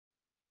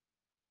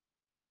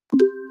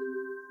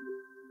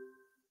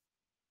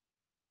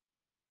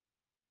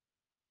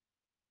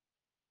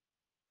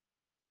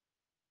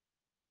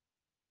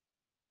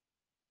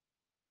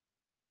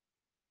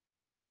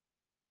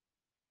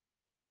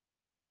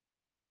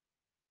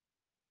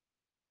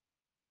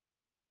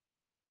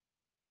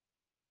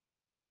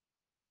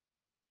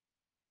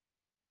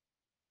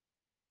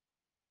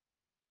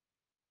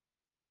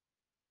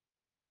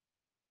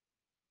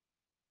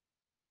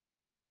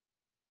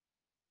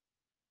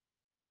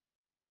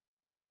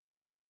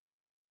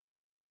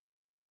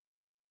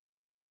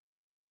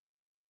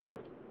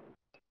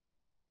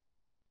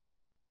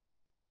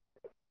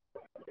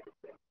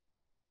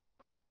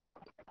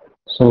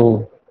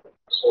So,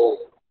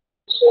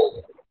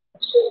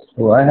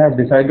 so I have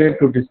decided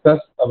to discuss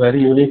a very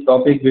unique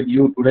topic with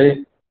you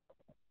today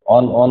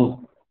on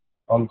on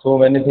on so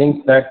many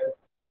things that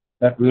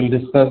we will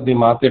discuss the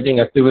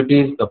marketing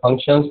activities, the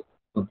functions.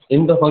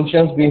 In the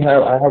functions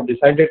I have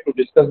decided to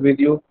discuss with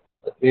you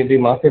the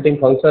marketing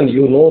function.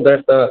 You know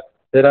that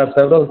there are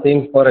several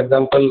things. For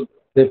example,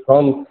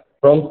 from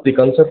the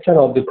conception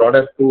of the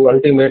product to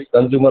ultimate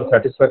consumer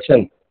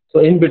satisfaction. So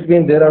in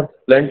between there are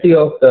plenty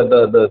of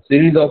the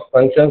series of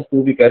functions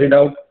to be carried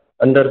out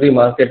under the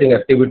marketing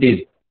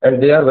activities, and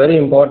they are very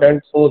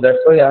important. So that's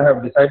why I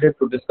have decided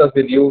to discuss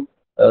with you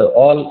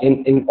all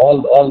in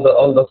all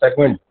the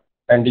segments,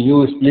 and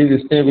you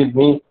please stay with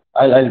me.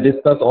 I'll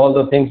discuss all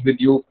the things with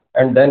you,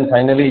 and then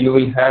finally you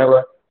will have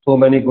so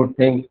many good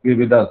things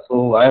with us.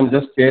 So I am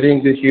just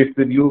sharing the sheets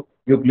with you.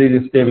 You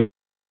please stay with.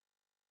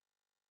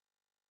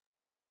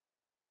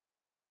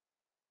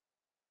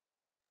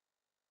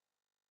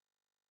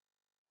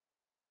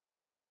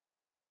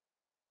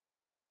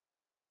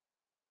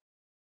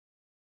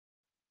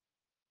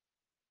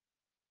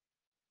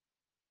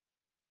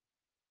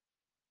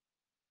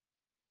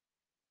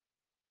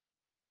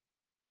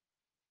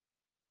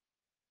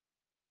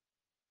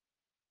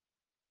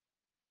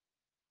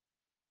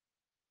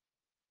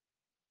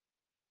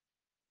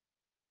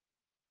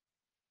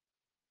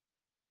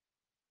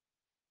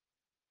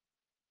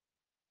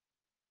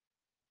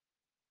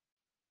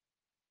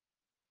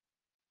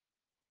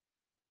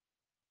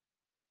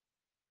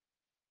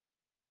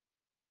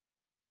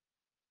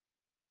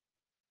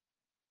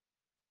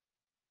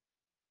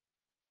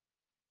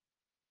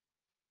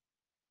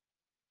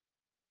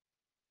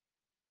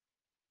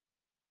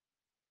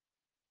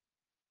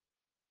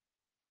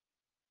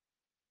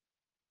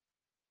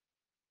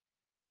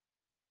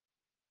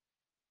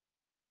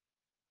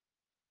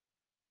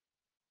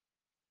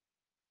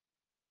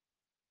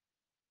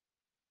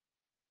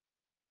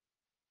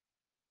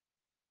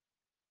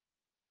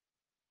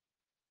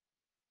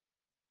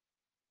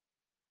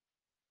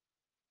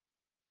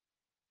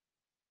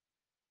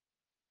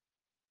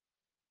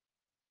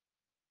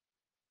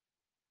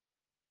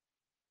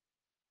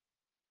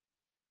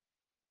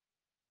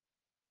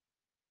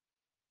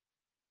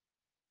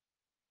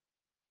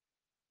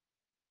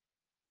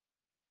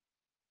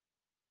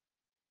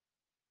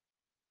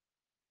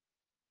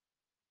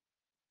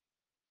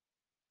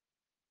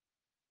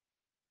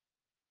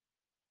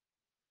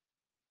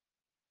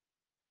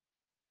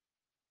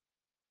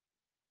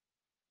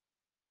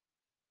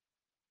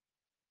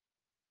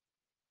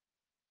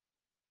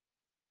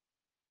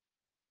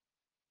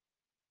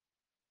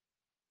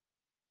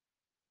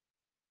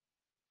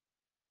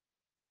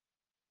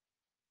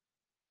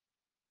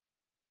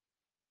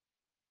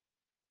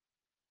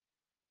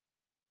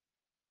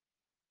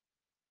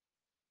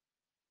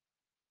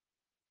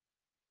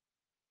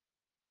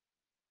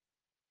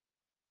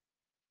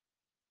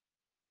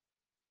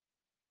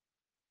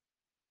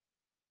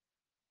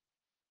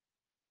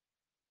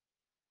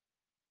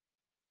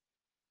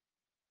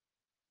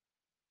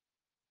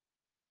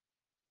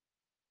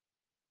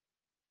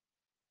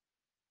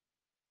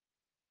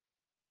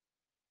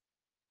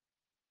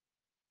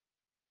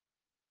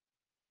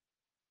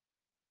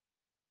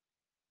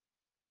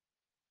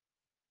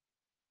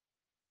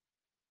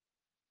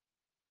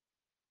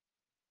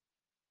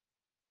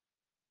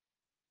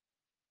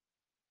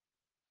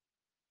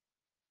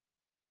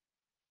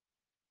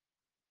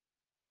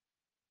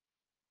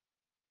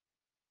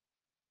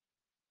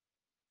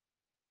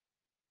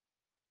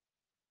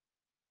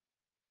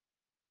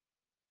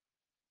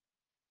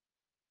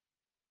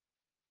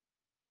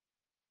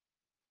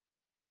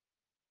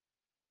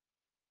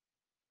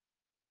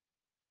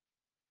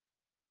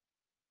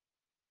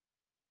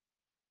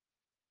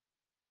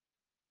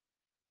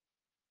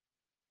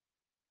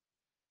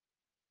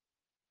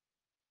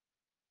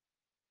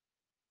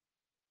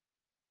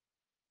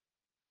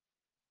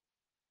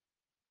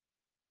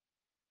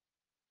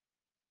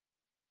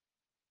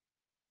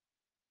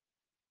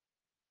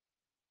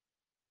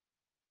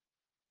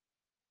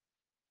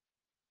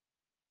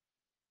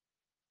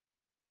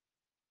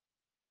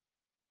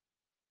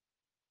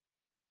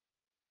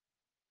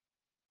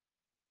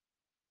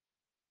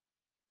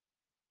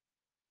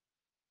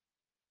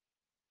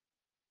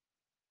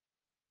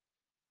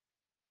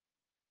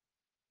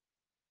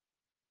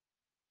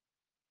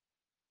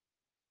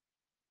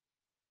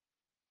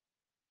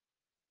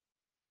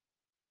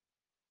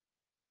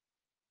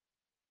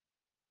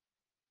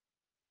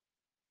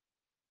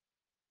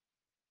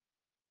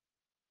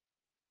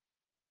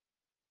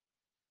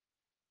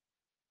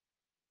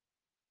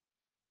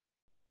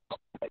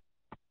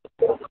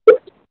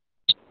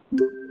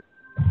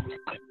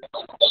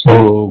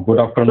 So good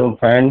afternoon,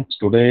 friends.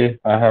 Today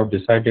I have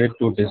decided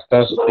to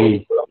discuss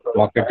the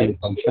marketing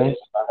functions,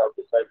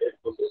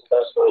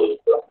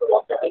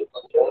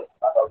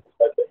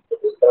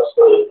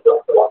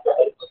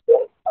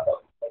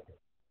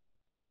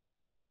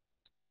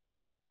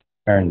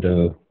 and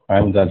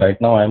right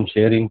now I'm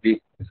sharing the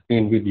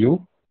screen with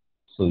you.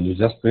 So you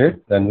just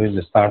wait, then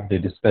we'll start the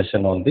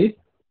discussion on the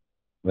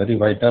very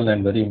vital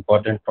and very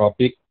important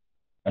topic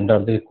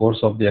under the course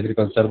of the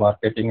agriculture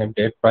marketing and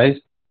trade price.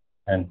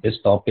 And this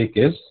topic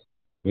is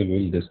we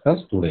will discuss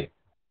today.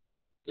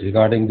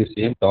 Regarding the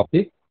same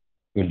topic,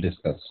 we'll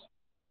discuss.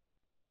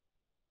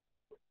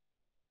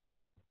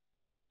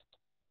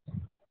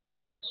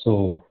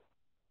 So,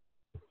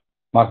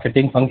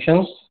 marketing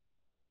functions.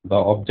 The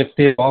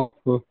objective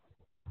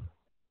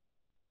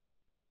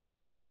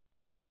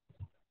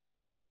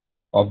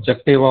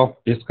of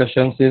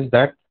discussions is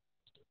that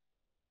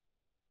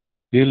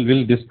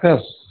we'll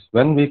discuss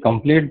when we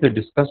complete the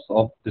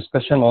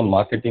discussion on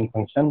marketing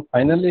function.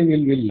 Finally,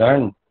 we'll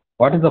learn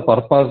what is the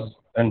purpose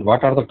and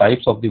what are the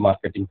types of the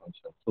marketing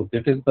functions. So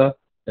this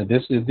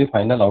is the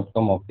final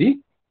outcome of the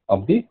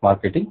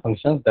marketing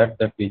functions that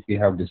we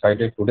have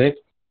decided today.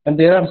 And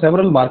there are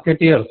several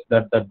marketeers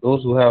that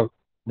those who have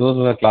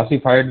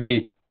classified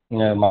the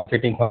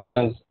marketing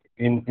functions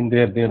in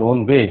their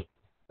own way.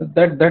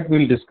 That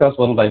we'll discuss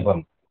one by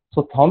one.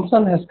 So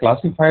Thomson has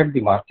classified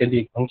the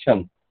marketing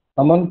function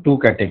among two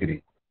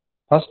categories.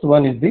 First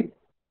one is the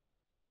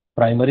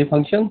primary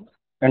function,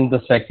 and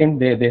the second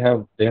they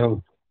have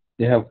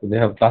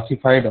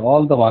classified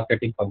all the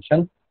marketing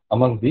function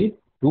among the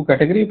two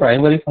category,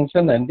 primary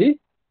function and the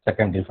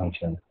secondary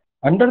function.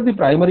 Under the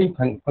primary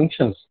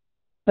functions,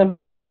 and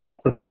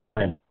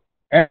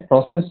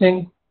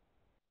processing,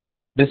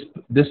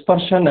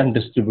 dispersion and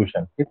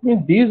distribution. It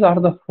means these are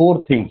the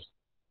four things.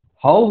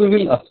 How we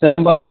will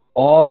assemble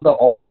all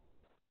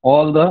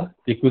the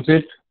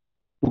requisite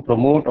to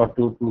promote or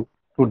to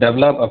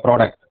develop a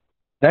product,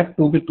 that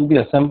to be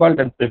assembled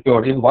and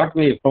procured in what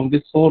way, from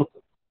this source,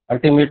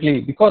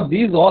 ultimately, because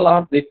these all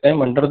are, they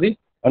come under the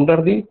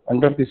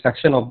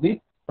section of the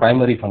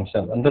primary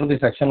function,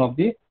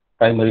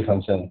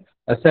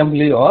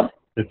 assembly or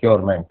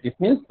procurement. It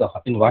means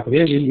in what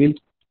way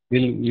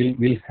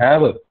we'll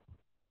have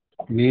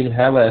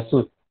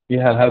we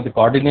have the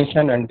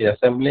coordination and the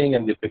assembling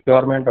and the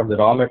procurement of the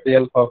raw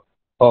material for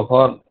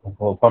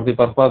the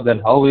purpose. Then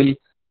how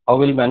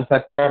will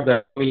manufacture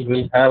that,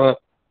 will have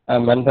a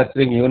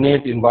manufacturing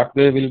unit, in what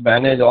way will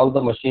manage all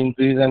the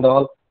machineries and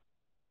all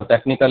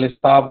technical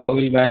staff, how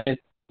will manage.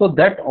 So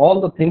that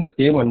all the things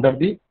came under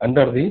the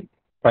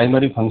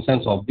primary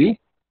functions of the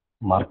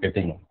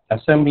marketing: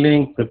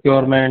 assembling,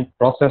 procurement,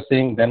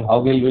 processing. Then how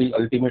will we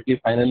ultimately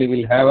finally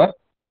will have a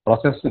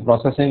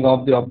processing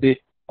of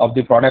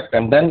the product,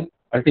 and then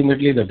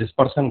ultimately the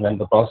dispersion, when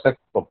the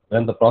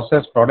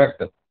processed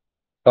product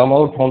come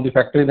out from the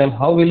factory, then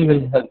how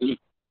will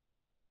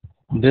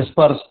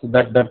disperse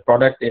that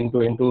product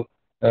to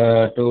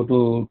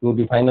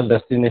the final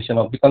destination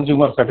of the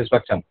consumer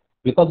satisfaction.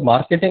 Because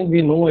marketing,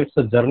 we know, it's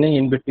a journey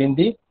in between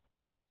the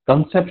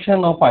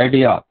conception of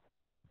idea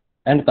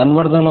and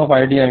conversion of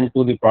idea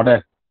into the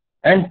product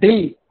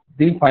until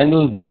the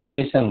final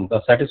destination,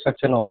 the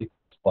satisfaction of the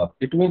customer.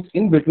 It means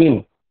in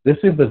between, this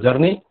is the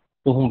journey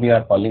to whom we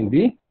are calling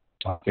the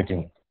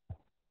marketing.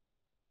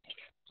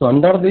 So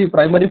under the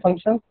primary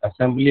functions,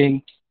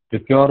 assembling,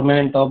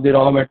 procurement of the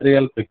raw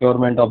material,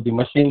 procurement of the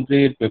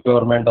machinery,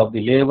 procurement of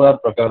the labor,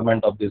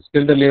 procurement of the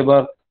skilled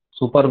labor,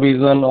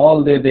 supervision,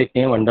 all they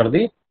came under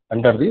the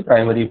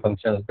primary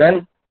functions.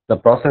 Then the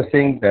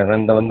processing,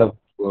 then when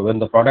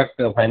the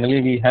product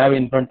finally we have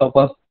in front of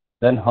us,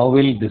 then how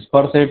we'll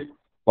disperse it,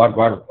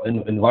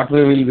 in what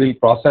way we'll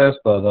process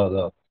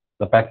the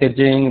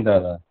packaging,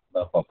 the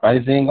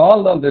pricing,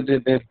 all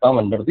they come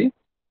under the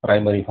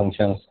primary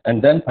functions.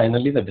 And then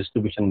finally the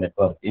distribution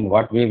network, in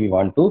what way we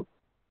want to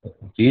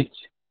reach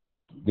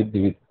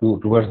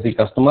towards the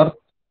customer,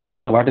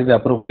 what is the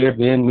appropriate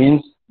way,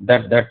 means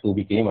that too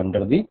became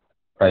under the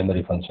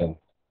primary function.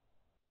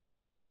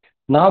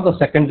 Now the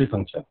secondary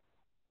function: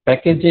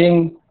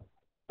 packaging,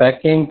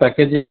 packing,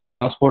 packaging,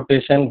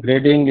 transportation,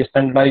 grading,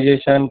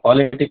 standardization,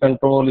 quality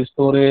control,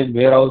 storage,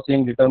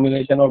 warehousing,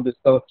 determination of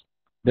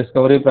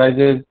discovery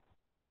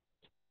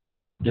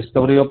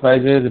of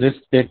prices,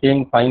 risk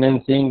taking,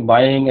 financing,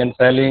 buying and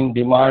selling,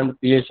 demand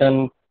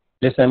creation,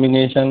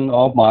 dissemination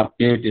of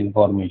market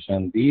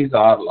information. These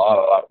are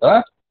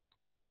the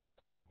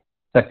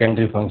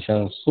secondary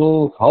functions.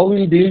 So how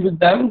we deal with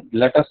them?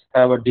 Let us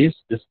have a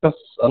discussion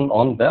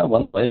on them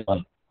one by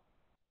one.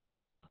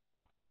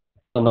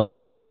 So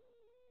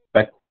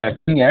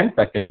packing and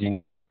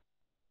packaging.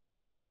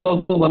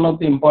 Also one of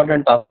the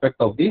important aspects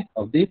of the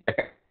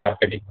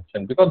marketing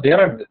function, because they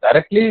are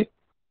directly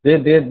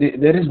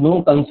there is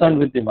no concern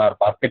with the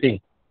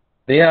marketing.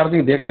 They are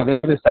the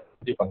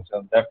secondary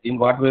functions, that in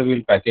what way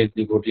we'll package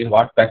the good, in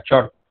what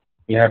packshot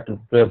we have to,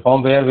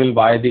 from where we'll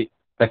buy the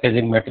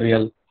packaging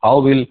material, how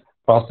we'll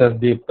process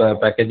the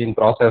packaging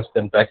process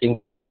and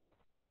packing.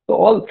 So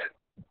all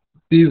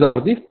these are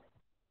the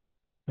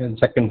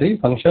secondary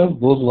functions,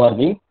 those who are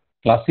being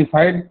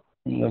classified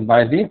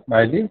by the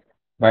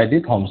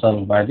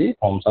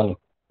Thomson.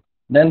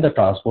 Then the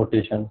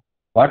transportation,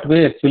 what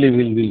way actually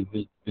will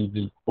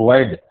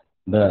provide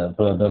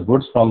the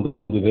goods from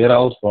the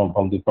warehouse,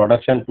 from the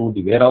production to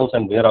the warehouse,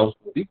 and warehouse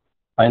to the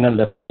final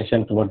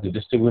destination, towards the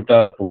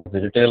distributor, to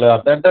the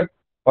retailer. That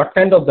what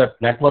kind of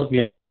that network we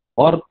have,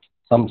 or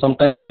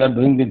Sometimes we are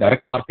doing the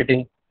direct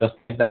marketing, just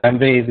like the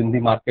Amway is in the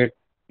market.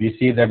 We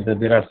see that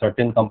there are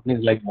certain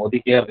companies like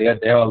Modi Care, they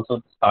have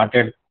also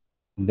started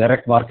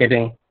direct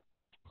marketing.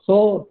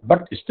 So,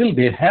 but still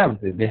they have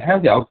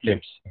the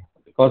outlets,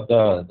 because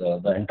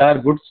the entire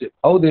goods,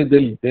 how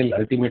they'll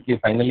ultimately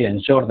finally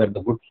ensure that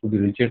the goods will be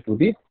reached to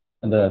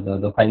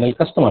the final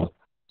customer.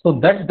 So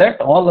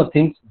that all the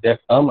things that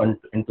come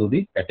into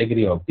the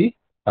category of the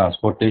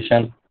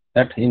transportation,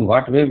 that in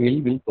what way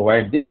will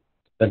provide this,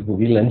 that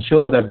will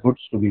ensure that goods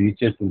to be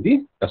reached to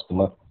the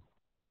customer.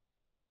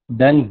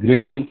 Then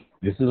grading,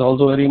 this is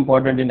also very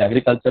important in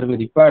agriculture. We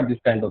require this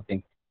kind of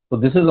thing. So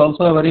this is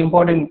also a very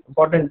important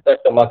that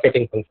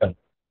marketing function,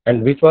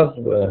 and which was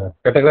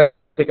categorized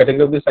the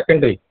category of the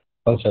secondary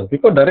functions,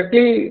 because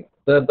directly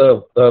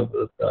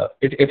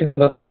it is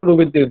nothing to do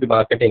with the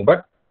marketing.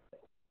 But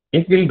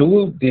if we'll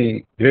do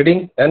the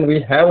grading, then we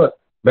have a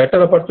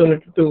better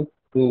opportunity to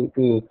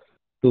to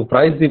to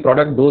price the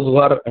product. Those who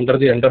are under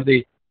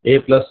the A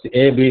plus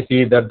A B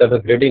C, that the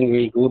grading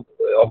we do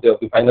of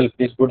the final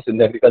finished goods in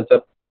the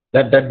agriculture,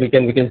 that we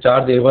can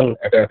charge A1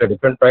 at a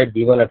different price,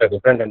 B1 at a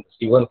different, and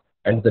C1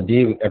 and the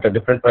D at a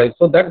different price.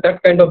 So that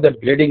kind of that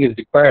grading is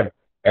required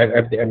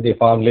at the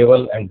farm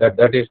level, and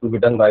that is to be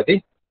done by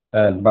the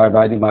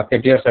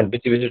marketeers, and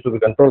which is to be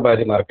controlled by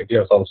the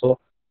marketeers also.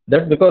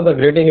 That because the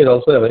grading is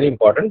also a very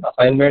important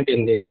assignment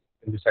in the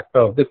sector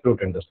of the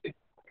fruit industry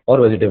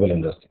or vegetable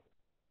industry.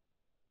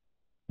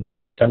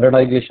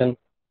 Standardization,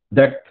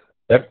 that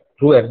that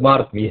through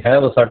EGMARC we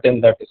have a certain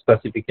that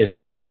specification,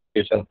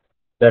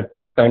 that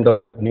kind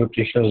of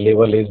nutrition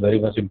level is very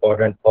much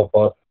important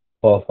for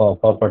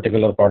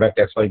particular product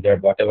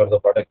XYZ, whatever the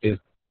product is.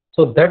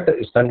 So that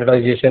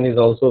standardization is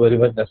also very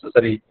much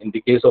necessary in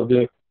the case of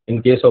the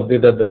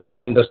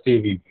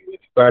industry. We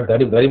require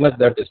that is very much,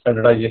 that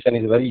standardization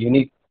is very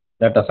unique,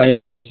 that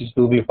assignment is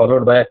to be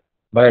followed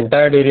by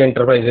entire dairy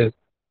enterprises.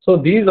 So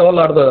these all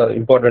are the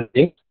important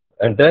things.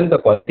 And then the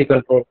quality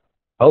control,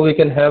 how we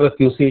can have a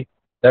QC,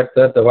 that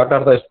what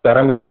are the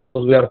parameters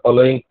we are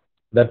following,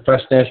 that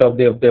freshness of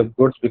the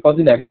goods, because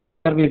in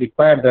agriculture we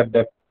require that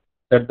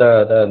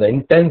the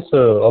intense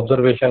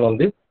observation on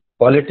the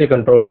quality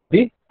control of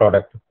the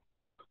product.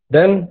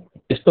 Then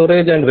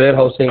storage and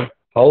warehousing,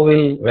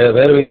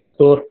 where we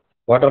store,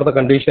 what are the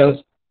conditions?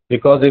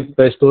 Because if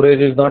the storage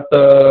is not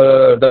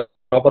the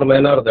proper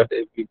manner,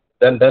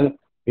 then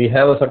we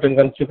have a certain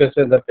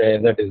consequences, that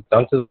is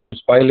chances of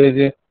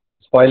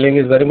spoiling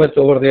is very much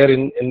over there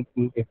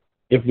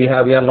if we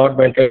are not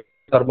maintaining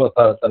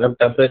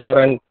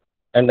temperature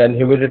and then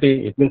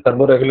humidity. It means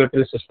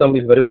thermoregulatory system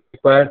is very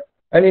required.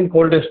 And in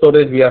cold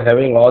storage, we are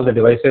having all the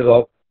devices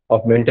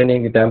of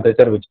maintaining the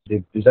temperature which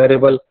is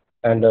desirable,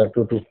 and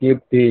to keep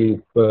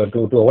to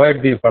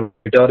avoid the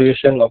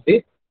deterioration of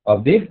the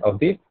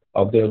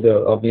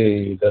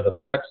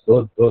products.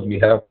 Those we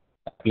have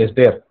placed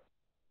there.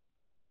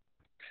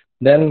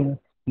 Then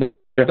the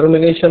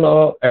determination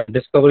of and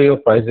discovery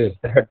of prices.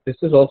 This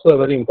is also a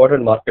very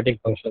important marketing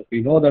function.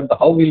 We know that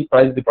how we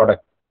price the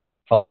product,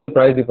 how we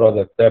price the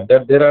product. That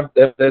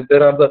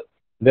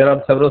there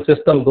are several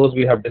systems. Those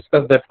we have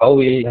discussed, that how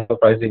we have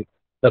pricing,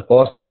 the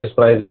cost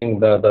pricing,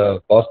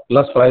 the cost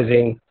plus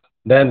pricing.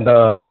 Then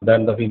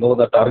we know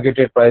the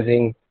targeted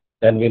pricing.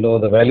 Then we know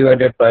the value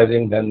added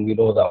pricing. Then we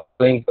know the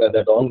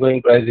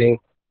ongoing pricing.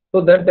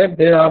 So that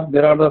there are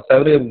the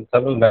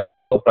several methods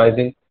of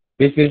pricing,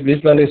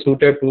 which one is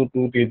suited to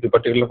the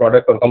particular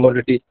product or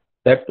commodity,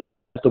 that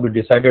has to be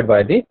decided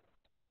by the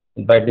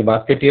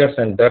marketeers.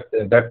 And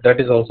that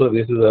is also,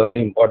 this is a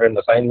very important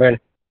assignment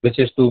which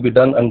is to be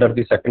done under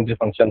the secondary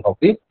function of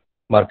the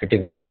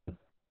marketing.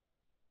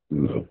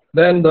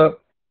 Then the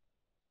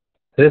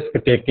risk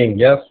taking,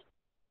 yes,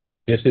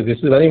 this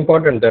is very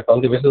important, that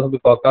on the basis of the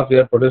forecast we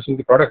are producing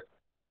the product,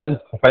 and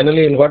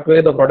finally in what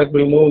way the product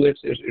will move.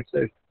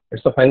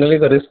 Finally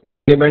the risk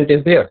element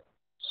is there.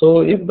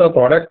 So if the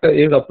product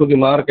is up to the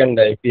mark, and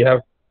if we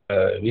have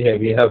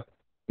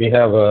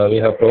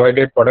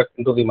provided product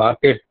into the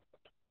market,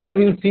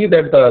 we will see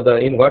that the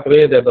in what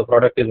way that the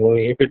product is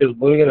moving. If it is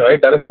moving in the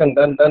right direction,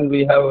 then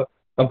we have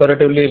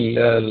comparatively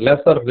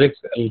lesser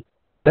risk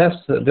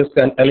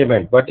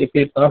element. But if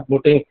it's not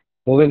moving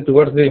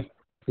towards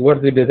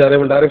the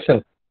desirable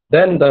direction,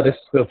 then the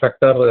risk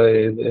factor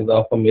is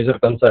of a major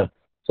concern.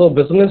 So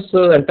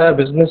entire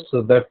business,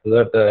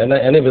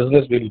 any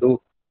business will do,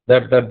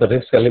 that the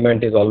risk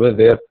element is always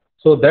there.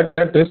 So that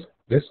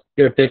risk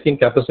taking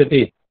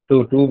capacity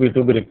to be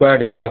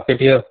required in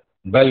marketeer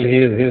while he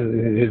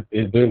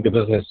is doing the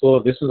business. So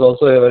this is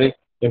also a very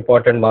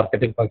important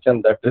marketing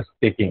function, that risk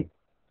taking.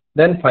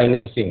 Then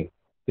financing.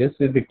 This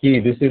is the key.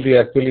 This is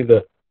actually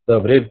the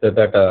bridge,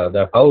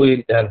 that how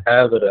we can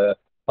have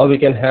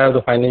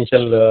the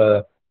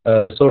financial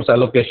resource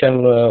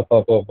allocation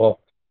for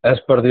as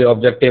per the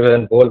objective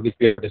and goal which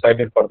we have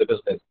decided for the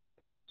business.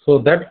 So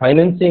that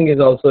financing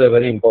is also a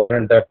very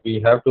important, that we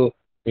have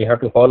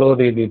to follow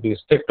the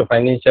strict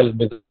financial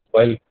business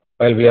while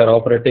we are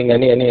operating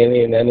any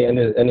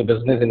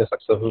business in a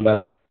successful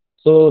manner.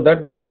 So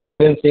that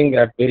financing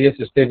at various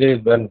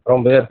stages,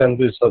 from where can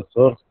we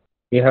source,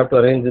 we have to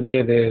arrange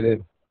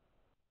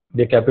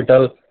the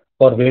capital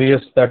for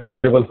various that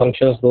variable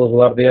functions, those who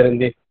are there in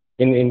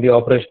the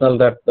operational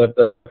that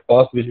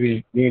cost which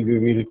we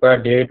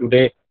require day to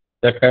day,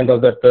 that kind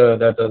of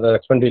the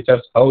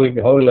expenditures, how we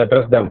will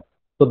address them.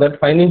 So that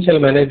financial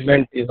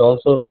management is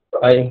also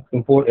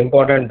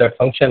important, that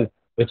function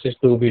which is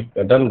to be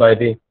done by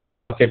the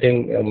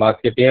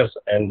marketeers,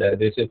 and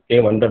this is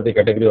came under the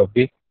category of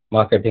the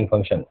marketing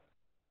function.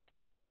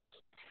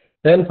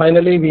 Then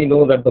finally, we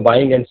know that the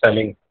buying and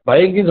selling.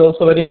 Buying is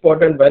also very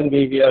important when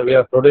we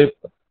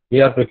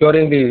are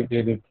procuring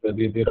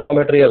the raw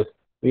material.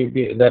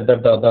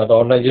 The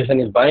organization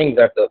is buying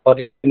that. For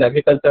in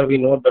agriculture, we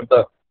know that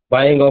the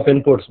buying of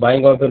inputs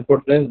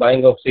means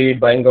buying of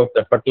seed, buying of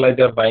the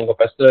fertilizer, buying of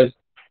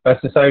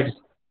pesticides,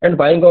 and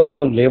buying of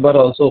labor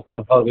also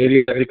for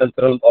various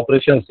agricultural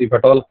operations. If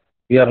at all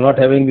we are not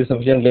having the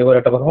sufficient labor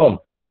at our home,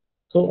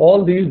 so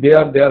all these they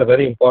are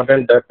very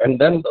important. That, and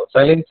then the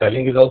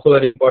selling is also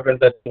very important.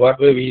 That what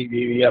way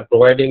we are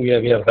providing,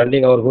 we are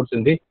sending our goods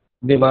in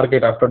the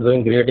market after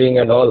doing grading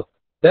and all.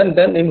 Then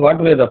in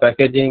what way the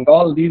packaging,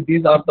 all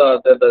these are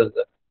the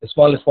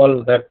small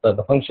that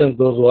the functions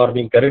those who are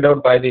being carried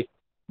out by the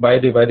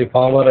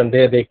farmer, and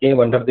they came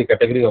under the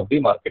category of the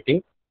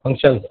marketing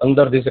functions,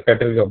 under this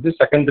category of the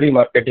secondary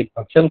marketing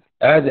function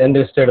as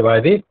enlisted by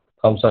the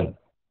Thomson.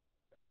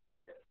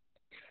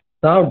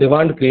 Now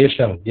demand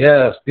creation.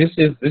 Yes, this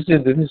is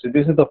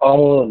the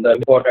form the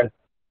important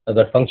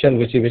that function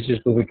which is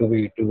to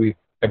be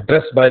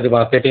addressed by the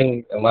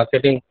marketing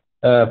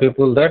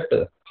people, that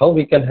how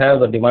we can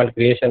have the demand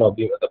creation of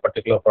the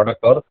particular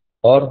product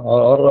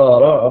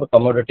or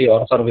commodity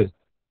or service.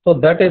 So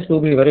that is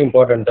to be very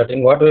important. That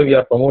in what way we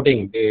are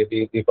promoting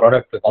the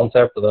product, the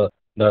concept,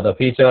 the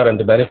feature and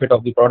the benefit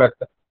of the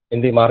product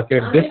in the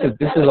market.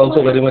 This is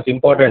also very much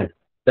important.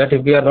 That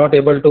if we are not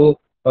able to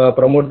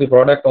promote the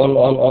product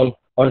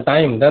on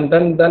time, then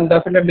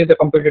definitely the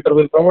competitor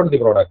will promote the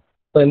product.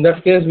 So in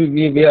that case,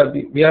 we are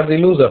the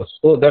losers.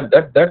 So that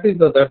is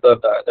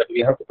that we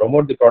have to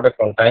promote the product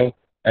on time,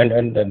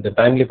 and the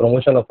timely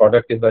promotion of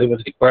product is very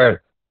much required,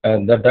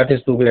 and that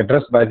is to be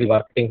addressed by the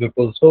marketing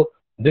people. So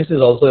this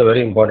is also a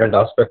very important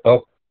aspect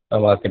of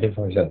marketing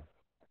function.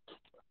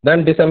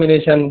 Then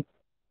dissemination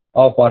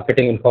of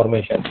marketing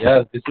information.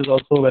 Yes, this is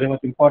also very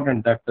much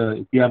important. That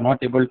if we are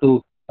not able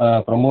to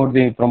promote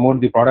the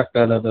product,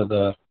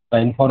 the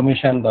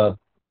information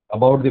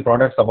about the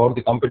products, about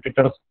the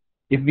competitors,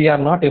 if we are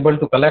not able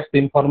to collect the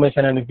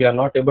information, and if we are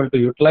not able to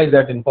utilize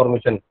that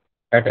information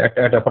at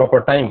a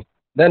proper time,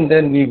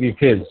 then we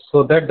fail.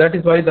 So that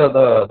is why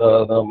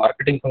the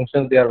marketing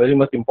functions, they are very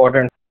much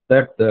important.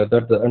 Under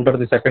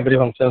the secondary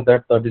functions,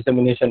 that the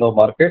dissemination of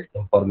market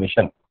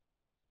information.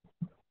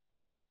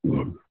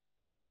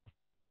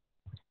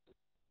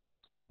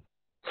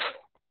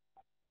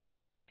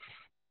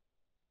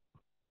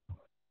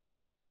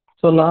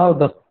 So now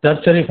the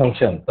tertiary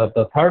function,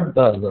 the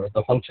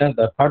function,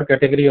 the third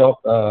category of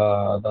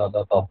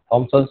the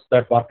functions,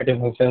 that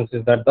marketing functions,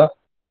 is that the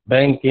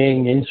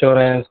banking,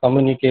 insurance,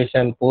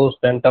 communication, post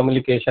and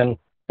telecommunication,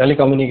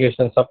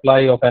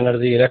 supply of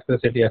energy,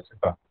 electricity,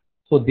 etc.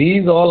 So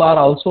these all are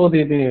also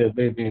the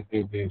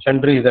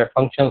sundry that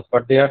functions,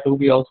 but they are to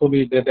be also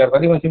they are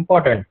very much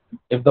important.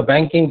 If the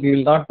banking, we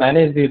will not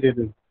manage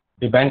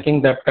the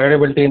banking, that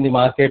credibility in the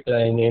market,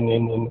 in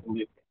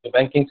the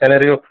banking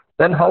scenario,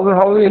 then how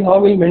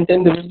will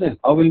maintain the business?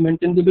 How will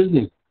maintain the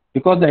business?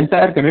 Because the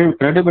entire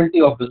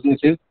credibility of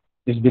businesses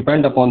is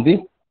depend upon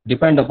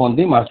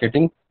the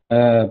marketing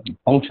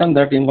function.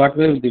 That in what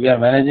way we are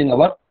managing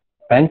our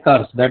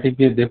bankers. That if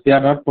we are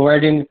not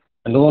providing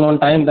a loan on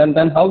time,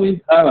 then how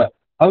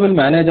will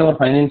manage our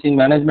financial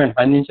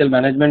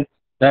management.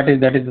 That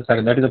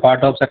is a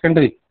part of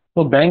secondary.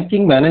 So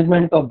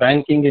management of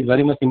banking is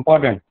very much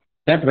important.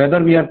 That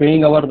whether we are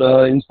paying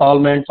our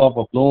installments of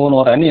a loan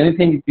or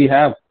anything we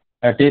have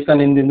taken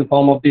in the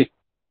form of the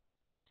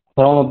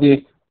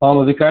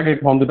credit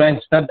from the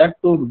banks, that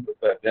too,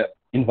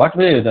 in what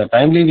way the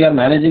timely we are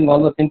managing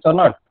all the things or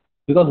not,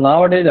 because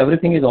nowadays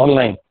everything is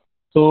online.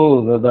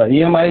 So the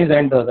EMIs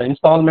and the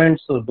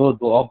installments, so those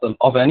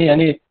of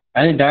any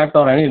debt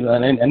or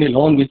any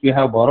loan which we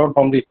have borrowed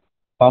from the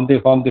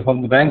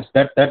banks,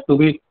 that to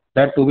be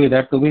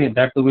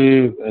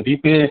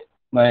repay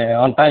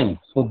on time.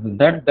 So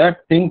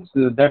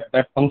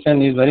that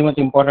function is very much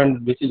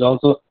important, which is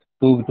also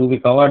to be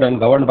covered and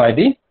governed by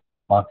the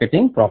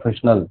marketing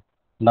professional.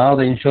 Now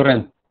the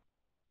insurance,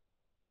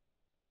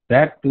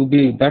 that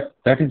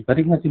is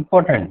very much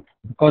important,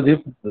 because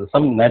if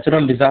some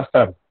natural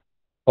disaster,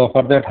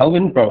 for that, how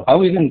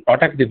we can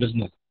protect the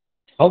business,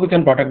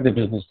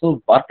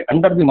 So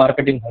under the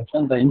marketing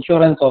function, the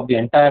insurance of the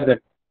entire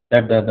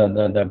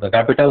the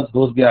capitals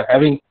those we are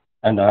having,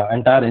 and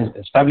entire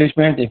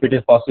establishment, if it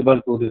is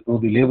possible, to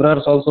the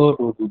laborers also,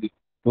 to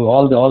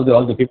all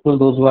the people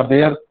those who are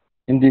there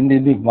in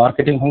the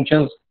marketing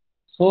functions.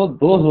 So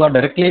those who are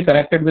directly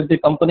connected with the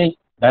company,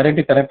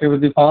 directly connected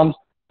with the farms,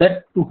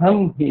 that to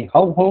whom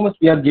how much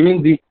we are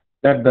giving the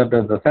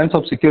sense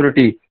of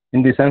security,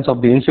 in the sense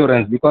of the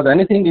insurance, because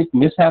anything if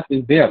mishap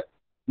is there,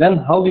 then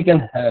how we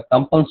can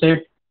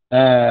compensate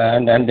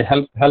and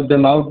help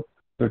them out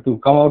to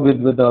come out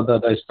with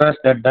the stress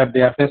that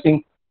they are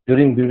facing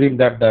during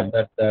that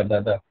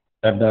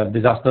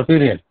disaster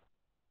period.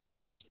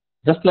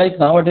 Just like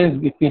nowadays,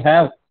 if we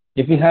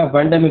have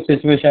pandemic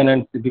situation,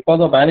 and because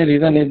of any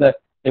reason, is that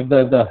if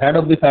the head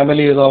of the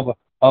family is of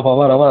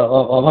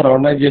our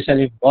organization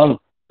is gone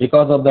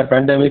because of that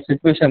pandemic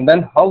situation,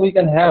 then how we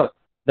can have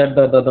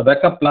the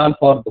backup plan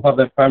for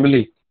that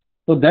family.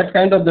 So that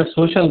kind of the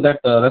social that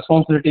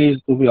responsibility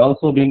is to be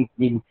also being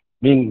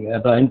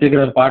the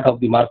integral part of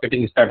the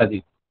marketing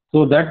strategy.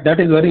 So that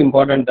is very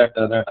important, that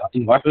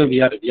in what way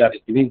we are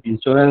giving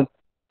insurance,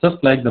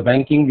 just like the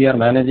banking we are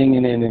managing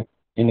in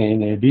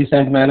a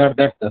decent manner.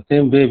 That the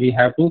same way we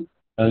have to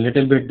a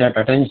little bit that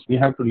attention, we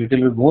have to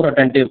little bit more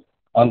attentive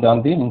on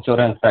the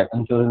insurance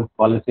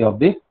policy of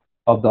the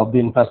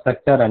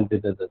infrastructure, and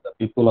the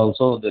people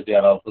also, that they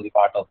are also the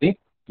part of the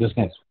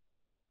business.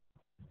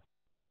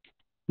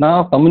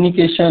 Now,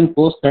 communication,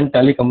 post and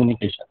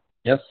telecommunication.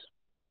 Yes,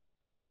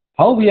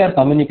 how we are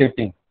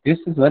communicating, this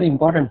is very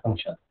important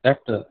function. That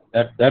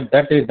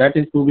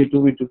is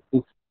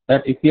to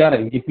that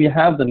if we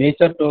have the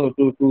nature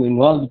to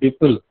involve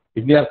people,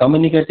 if we are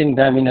communicating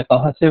them in a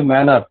cohesive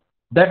manner,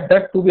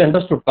 that to be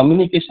understood.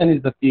 Communication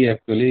is the key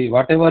actually.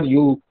 Whatever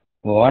you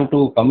want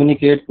to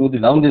communicate to the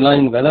down the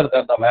line, whether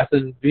the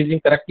message is reaching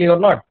correctly or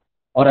not,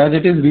 or as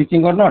it is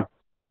reaching or not,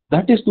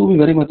 that is to be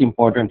very much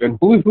important. And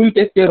who will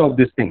take care of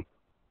this thing?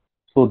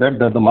 So that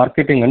the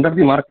marketing, under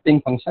the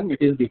marketing function,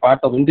 it is the part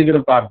of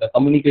integral part. The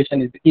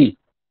communication is the key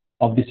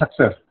of the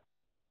success.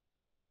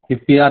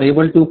 If we are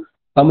able to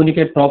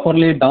communicate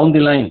properly down the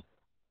line,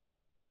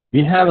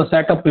 we have a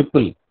set of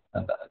people.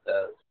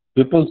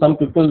 Some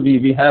people,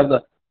 we have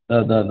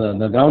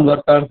the ground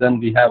workers, then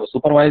we have a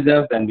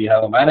supervisors, then we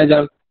have a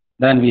manager,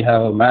 then we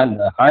have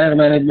higher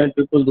management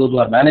people, those who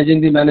are managing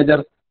the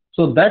manager.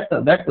 So the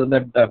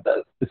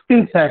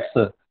skill sets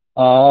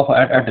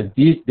at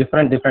these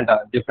different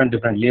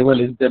level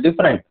is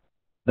different.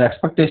 The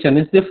expectation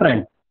is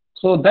different.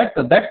 So that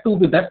to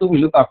be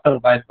looked after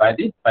by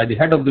the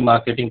head of the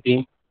marketing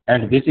team,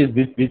 and which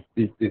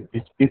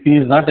if he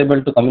is not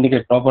able to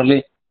communicate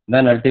properly,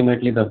 then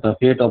ultimately the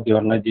fate of the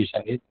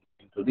organization is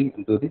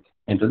into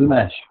the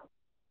mash.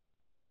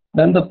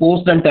 Then the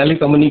post and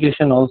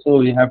telecommunication also,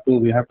 we have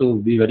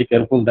to be very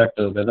careful that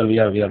whether we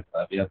are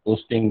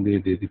posting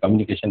the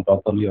communication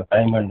properly or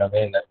time and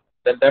again,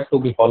 that to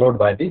be followed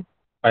by the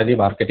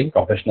marketing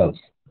professionals.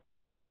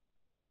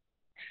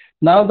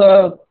 Now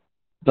the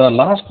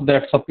last,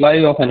 that supply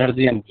of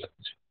energy and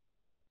electricity.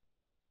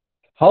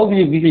 How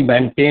we will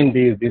maintain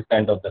these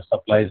kind of the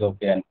supplies of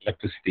the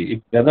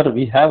electricity, whether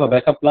we have a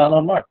backup plan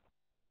or not.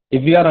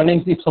 If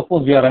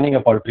suppose we are running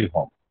a poultry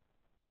farm,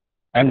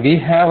 and we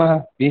have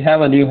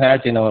a new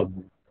hatch in our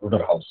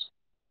brooder house,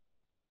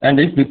 and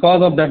if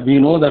because of that we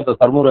know that the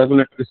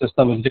thermoregulatory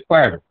system is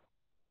required,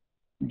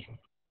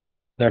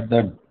 that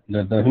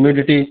the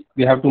humidity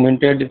we have to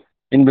maintain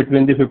in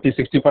between the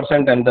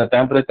 50-60%, and the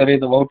temperature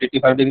is about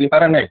 85 degree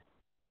Fahrenheit.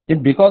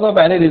 If because of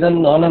any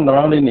reason on and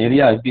around in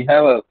area, if we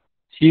have a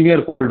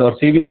severe cold or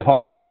severe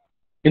hot,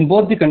 in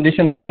both the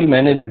conditions we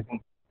manage,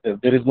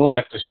 there is no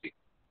electricity.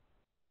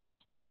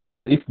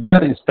 If we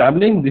are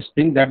establishing this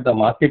thing, that the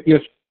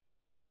marketeers,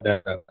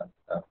 the,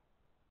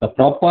 the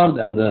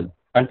proper, the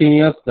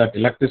continuous, that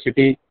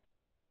electricity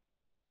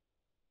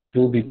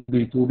to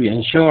be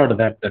ensured,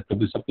 that to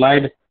be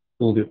supplied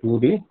to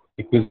the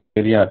equivalent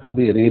area,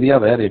 to the area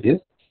where it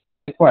is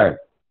required.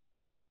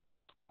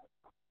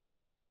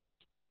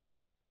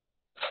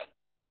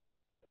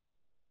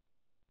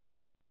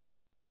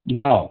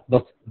 Now,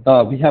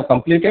 we have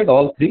completed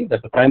all three,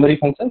 that the primary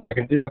function,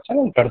 secondary function,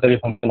 and tertiary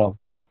function of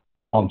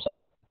forms.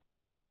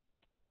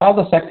 Now,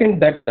 the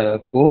second, that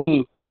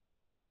Cole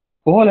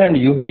and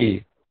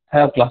UV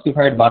have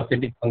classified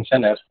marketing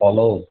function as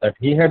follows. That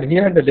he had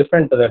a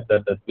different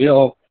that way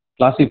of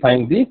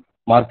classifying the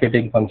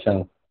marketing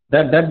function.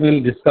 That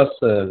we'll discuss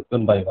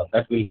one by one.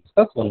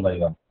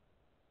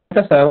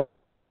 Let us have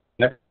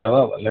let's have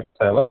a let's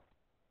have a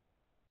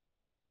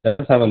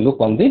let's have a look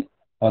on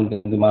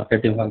the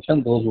marketing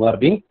function. Those who are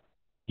being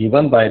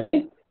given by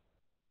the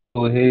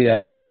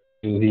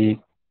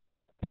UV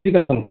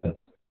physical function.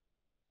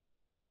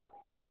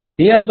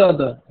 Here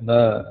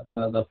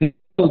the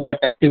physical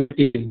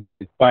activity is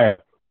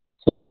required.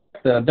 So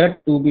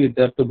that to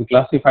be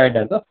classified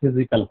as a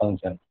physical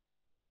function.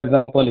 For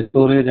example,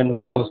 storage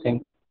and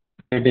hosting,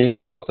 trading,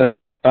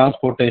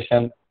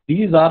 transportation.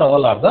 These are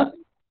the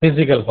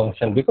physical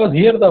function, because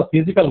here the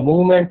physical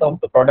movement of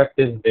the product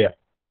is there,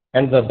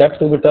 and that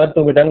to be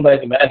done by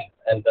the man,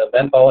 and the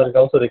manpower is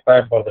also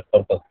required for that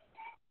purpose.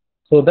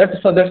 So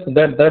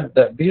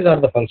these are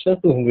the functions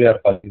to whom we are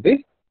calling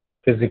the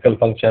physical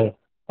function.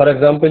 For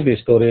example, the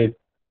storage,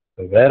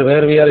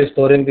 where we are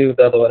storing the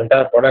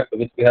entire product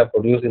which we have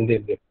produced in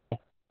the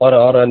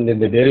or in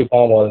the dairy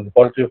farm, or in the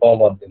poultry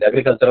farm, or in the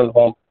agricultural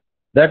farm,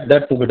 that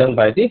to be done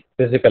by the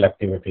physical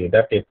activity.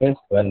 That it means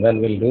when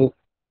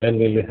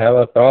we'll have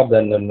a crop,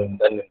 then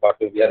in what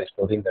way we are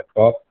storing that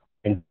crop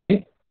into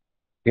the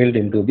field,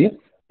 into the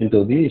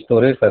into the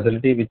storage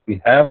facility which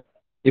we have.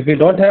 If we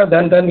don't have,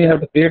 then we have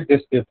to create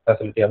this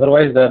facility.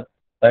 Otherwise, the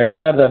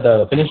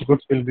finished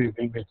goods will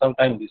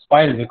sometimes be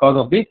spoiled because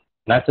of the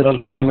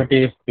natural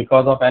calamity,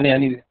 because of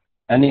any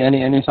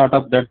sort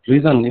of that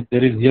reason. If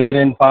there is heavy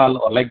rainfall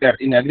or like that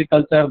in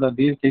agriculture,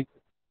 these things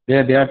they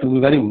are to be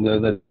very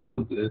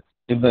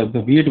if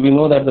the wheat, we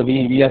know that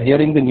we are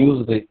hearing the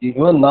news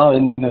even now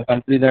in the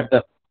country that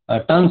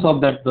tons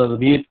of that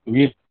wheat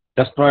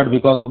destroyed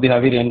because of the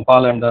heavy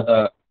rainfall and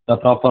the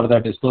proper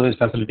that storage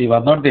facility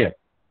was not there.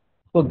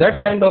 So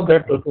that kind of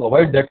that to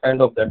avoid that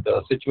kind of that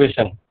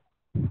situation,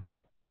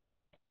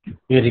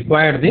 we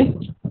require the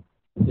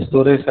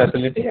storage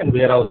facility and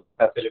warehouse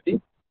facility.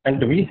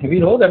 And we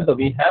know that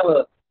we have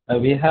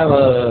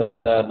a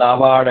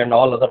NABARD and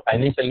all other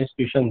financial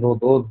institutions.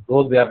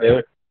 Those they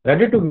are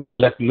ready to be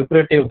like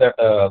lucrative that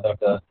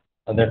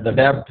the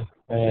debt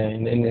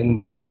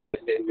in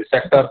the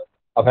sector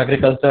of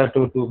agriculture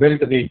to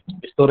build the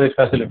storage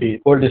facility,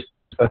 cold storage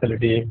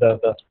facility. If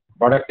the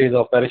product is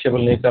of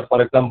perishable nature,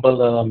 for example,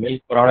 the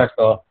milk products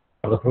or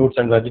the fruits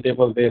and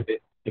vegetables,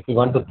 if we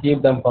want to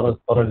keep them for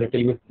a little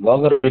bit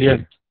longer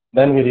period,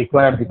 then we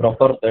require the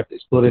proper that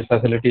storage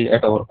facility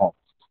at our home.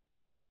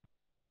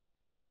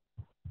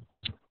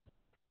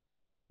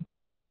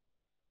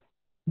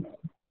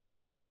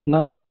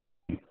 Now,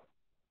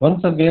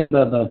 once again,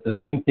 the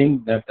same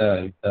thing that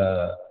the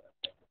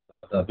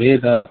way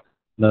the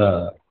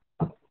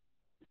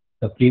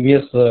the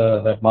previous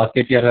that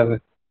marketeer has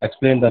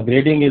explained, the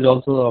grading is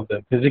also of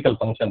the physical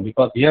function,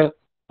 because here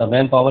the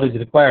manpower is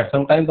required.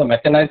 Sometimes the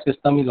mechanized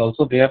system is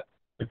also there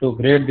to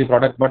grade the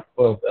product, but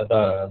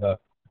the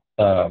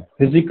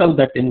physical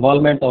that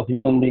involvement of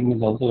human being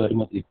is also very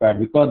much required,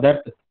 because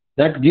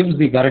that gives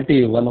the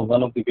guarantee, one of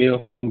the way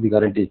of giving the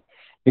guarantee,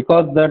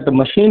 because that the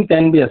machine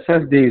can be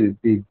assessed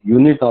the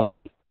unit of,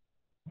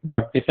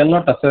 but it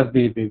cannot assess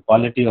the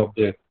quality of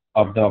the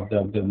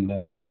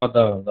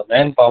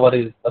manpower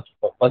is much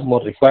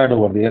more required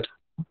over there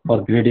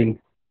for grading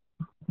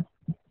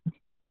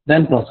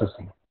than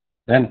processing.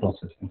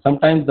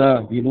 Sometimes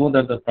we know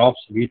that the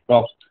wheat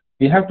crops,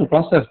 we have to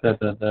process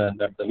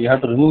we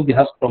have to remove the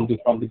husk from the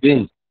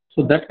grains.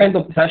 So that kind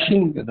of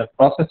thrashing, that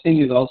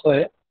processing is also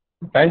a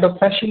kind of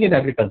thrashing in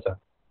agriculture.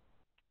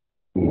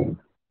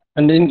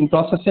 And in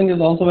processing is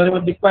also very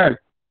much required.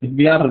 If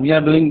we are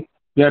doing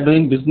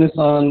business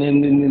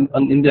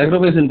in the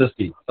agrobase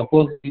industry.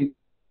 Suppose we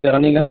are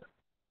running a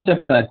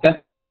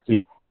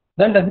factory,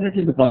 then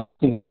definitely the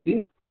processing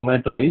is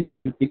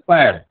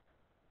required.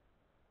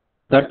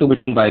 That to be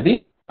done by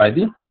the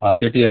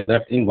marketeer.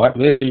 That in what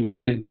way will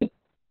use the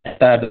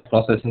entire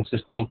processing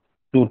system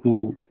to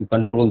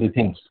control the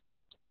things.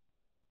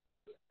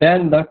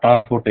 Then the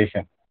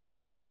transportation.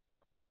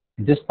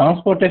 This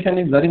transportation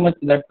is very much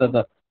that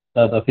the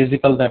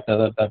physical that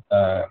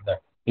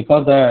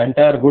because the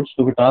entire goods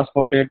to be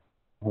transported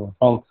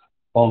from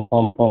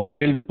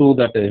field to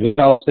that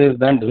warehouses,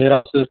 then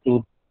warehouses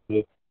to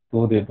the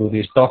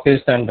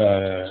stockist and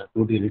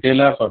to the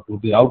retailers or to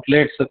the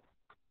outlets.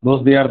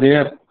 Those they are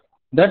there.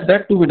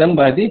 That to be done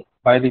by the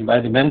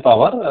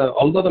manpower.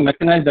 Although the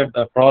mechanized, that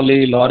the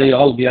trolley, lorry,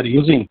 all we are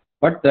using,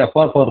 but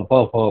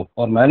for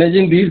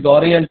managing these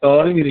lorry and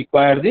trolley, we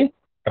require the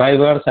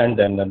drivers and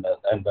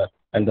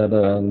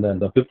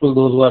the people,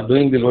 those who are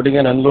doing the loading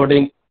and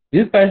unloading.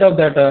 This kind of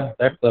that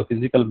the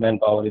physical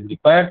manpower is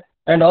required,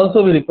 and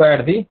also we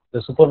require the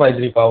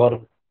supervisory power,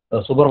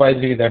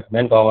 supervisory that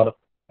manpower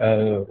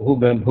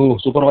who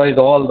supervise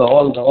all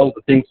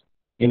the things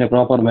in a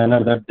proper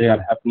manner, that they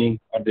are happening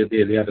or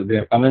they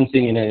are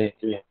commencing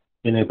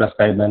in a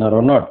prescribed manner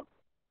or not.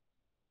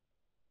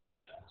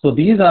 So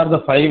these are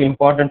the 5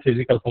 important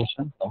physical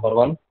functions. Number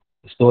 1,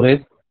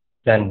 storage,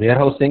 then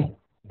warehousing,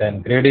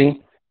 then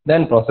grading,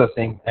 then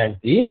processing, and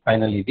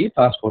finally the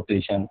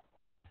transportation.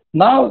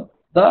 Now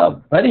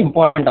the very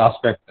important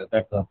aspect,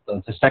 that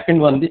the second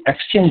one, the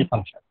exchange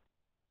function,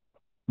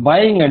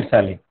 buying and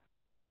selling.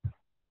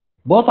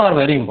 Both are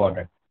very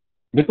important,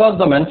 because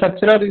the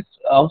manufacturer is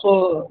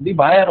also the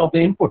buyer of the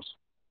inputs.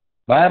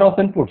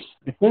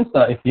 It means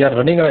if we are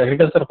running an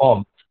agriculture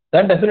farm,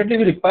 then definitely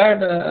we require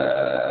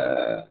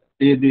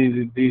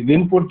the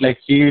input like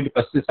seed,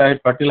 pesticide,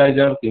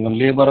 fertilizers, even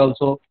labor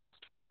also,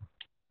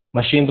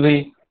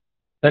 machinery.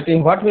 That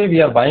in what way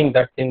we are buying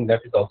that thing,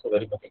 that is also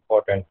very much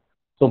important.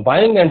 So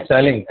buying and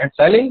selling,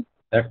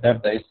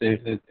 that is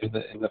the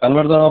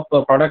conversion of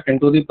the product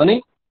into the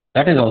money,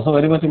 that is also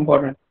very much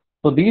important.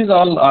 So these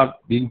all are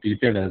being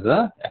treated as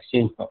a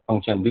exchange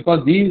function,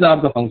 because these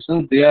are the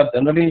functions, they are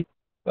generally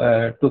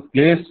took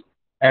place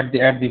at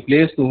the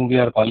place to whom we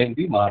are calling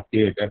the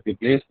market, at the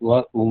place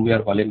to whom we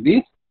are calling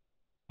the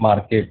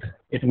market.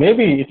 It may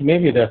be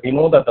that we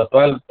know that the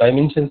 12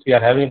 dimensions we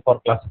are having for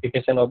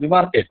classification of the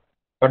market,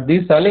 but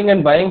these selling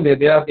and buying,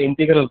 they are the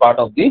integral part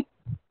of the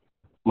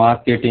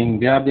marketing.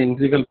 They are the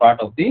integral part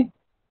of the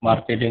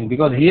marketing,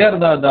 because here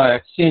the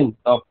exchange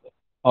of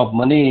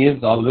money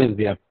is always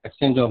there.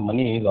 Exchange of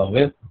money is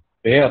always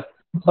there.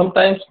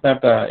 Sometimes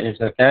that it's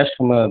a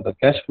the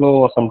cash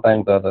flow, or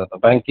sometimes the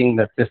banking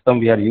that system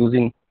we are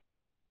using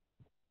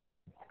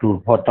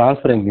to for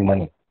transferring the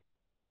money.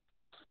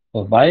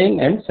 So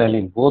buying and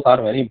selling both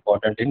are very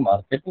important in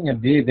marketing,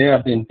 and they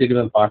are the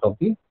integral part of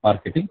the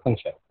marketing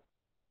function.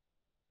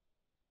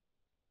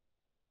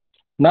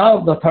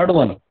 Now the third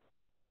one,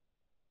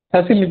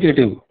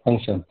 facilitative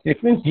functions.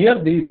 It means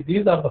here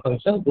these are the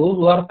functions, those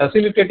who are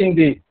facilitating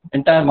the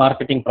entire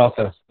marketing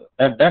process.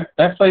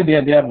 That's why they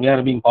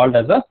are being called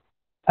as a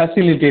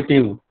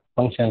facilitative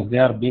functions. They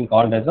are being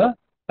called as a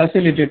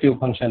facilitative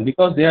function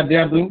because they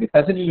are doing the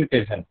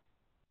facilitation.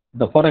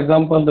 For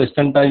example, the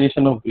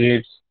standardization of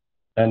grades,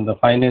 then the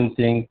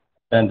financing,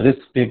 then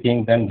risk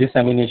taking, then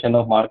dissemination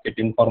of market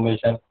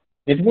information.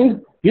 It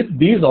means with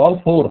these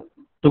all four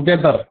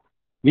together,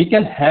 we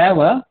can have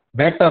a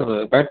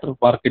better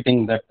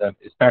marketing that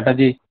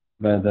strategy,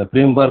 the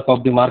framework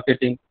of the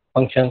marketing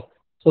functions.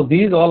 So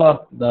these all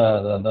are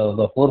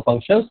the four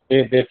functions.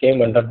 They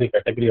came under the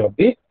category of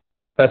the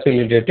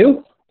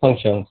facilitative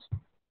functions.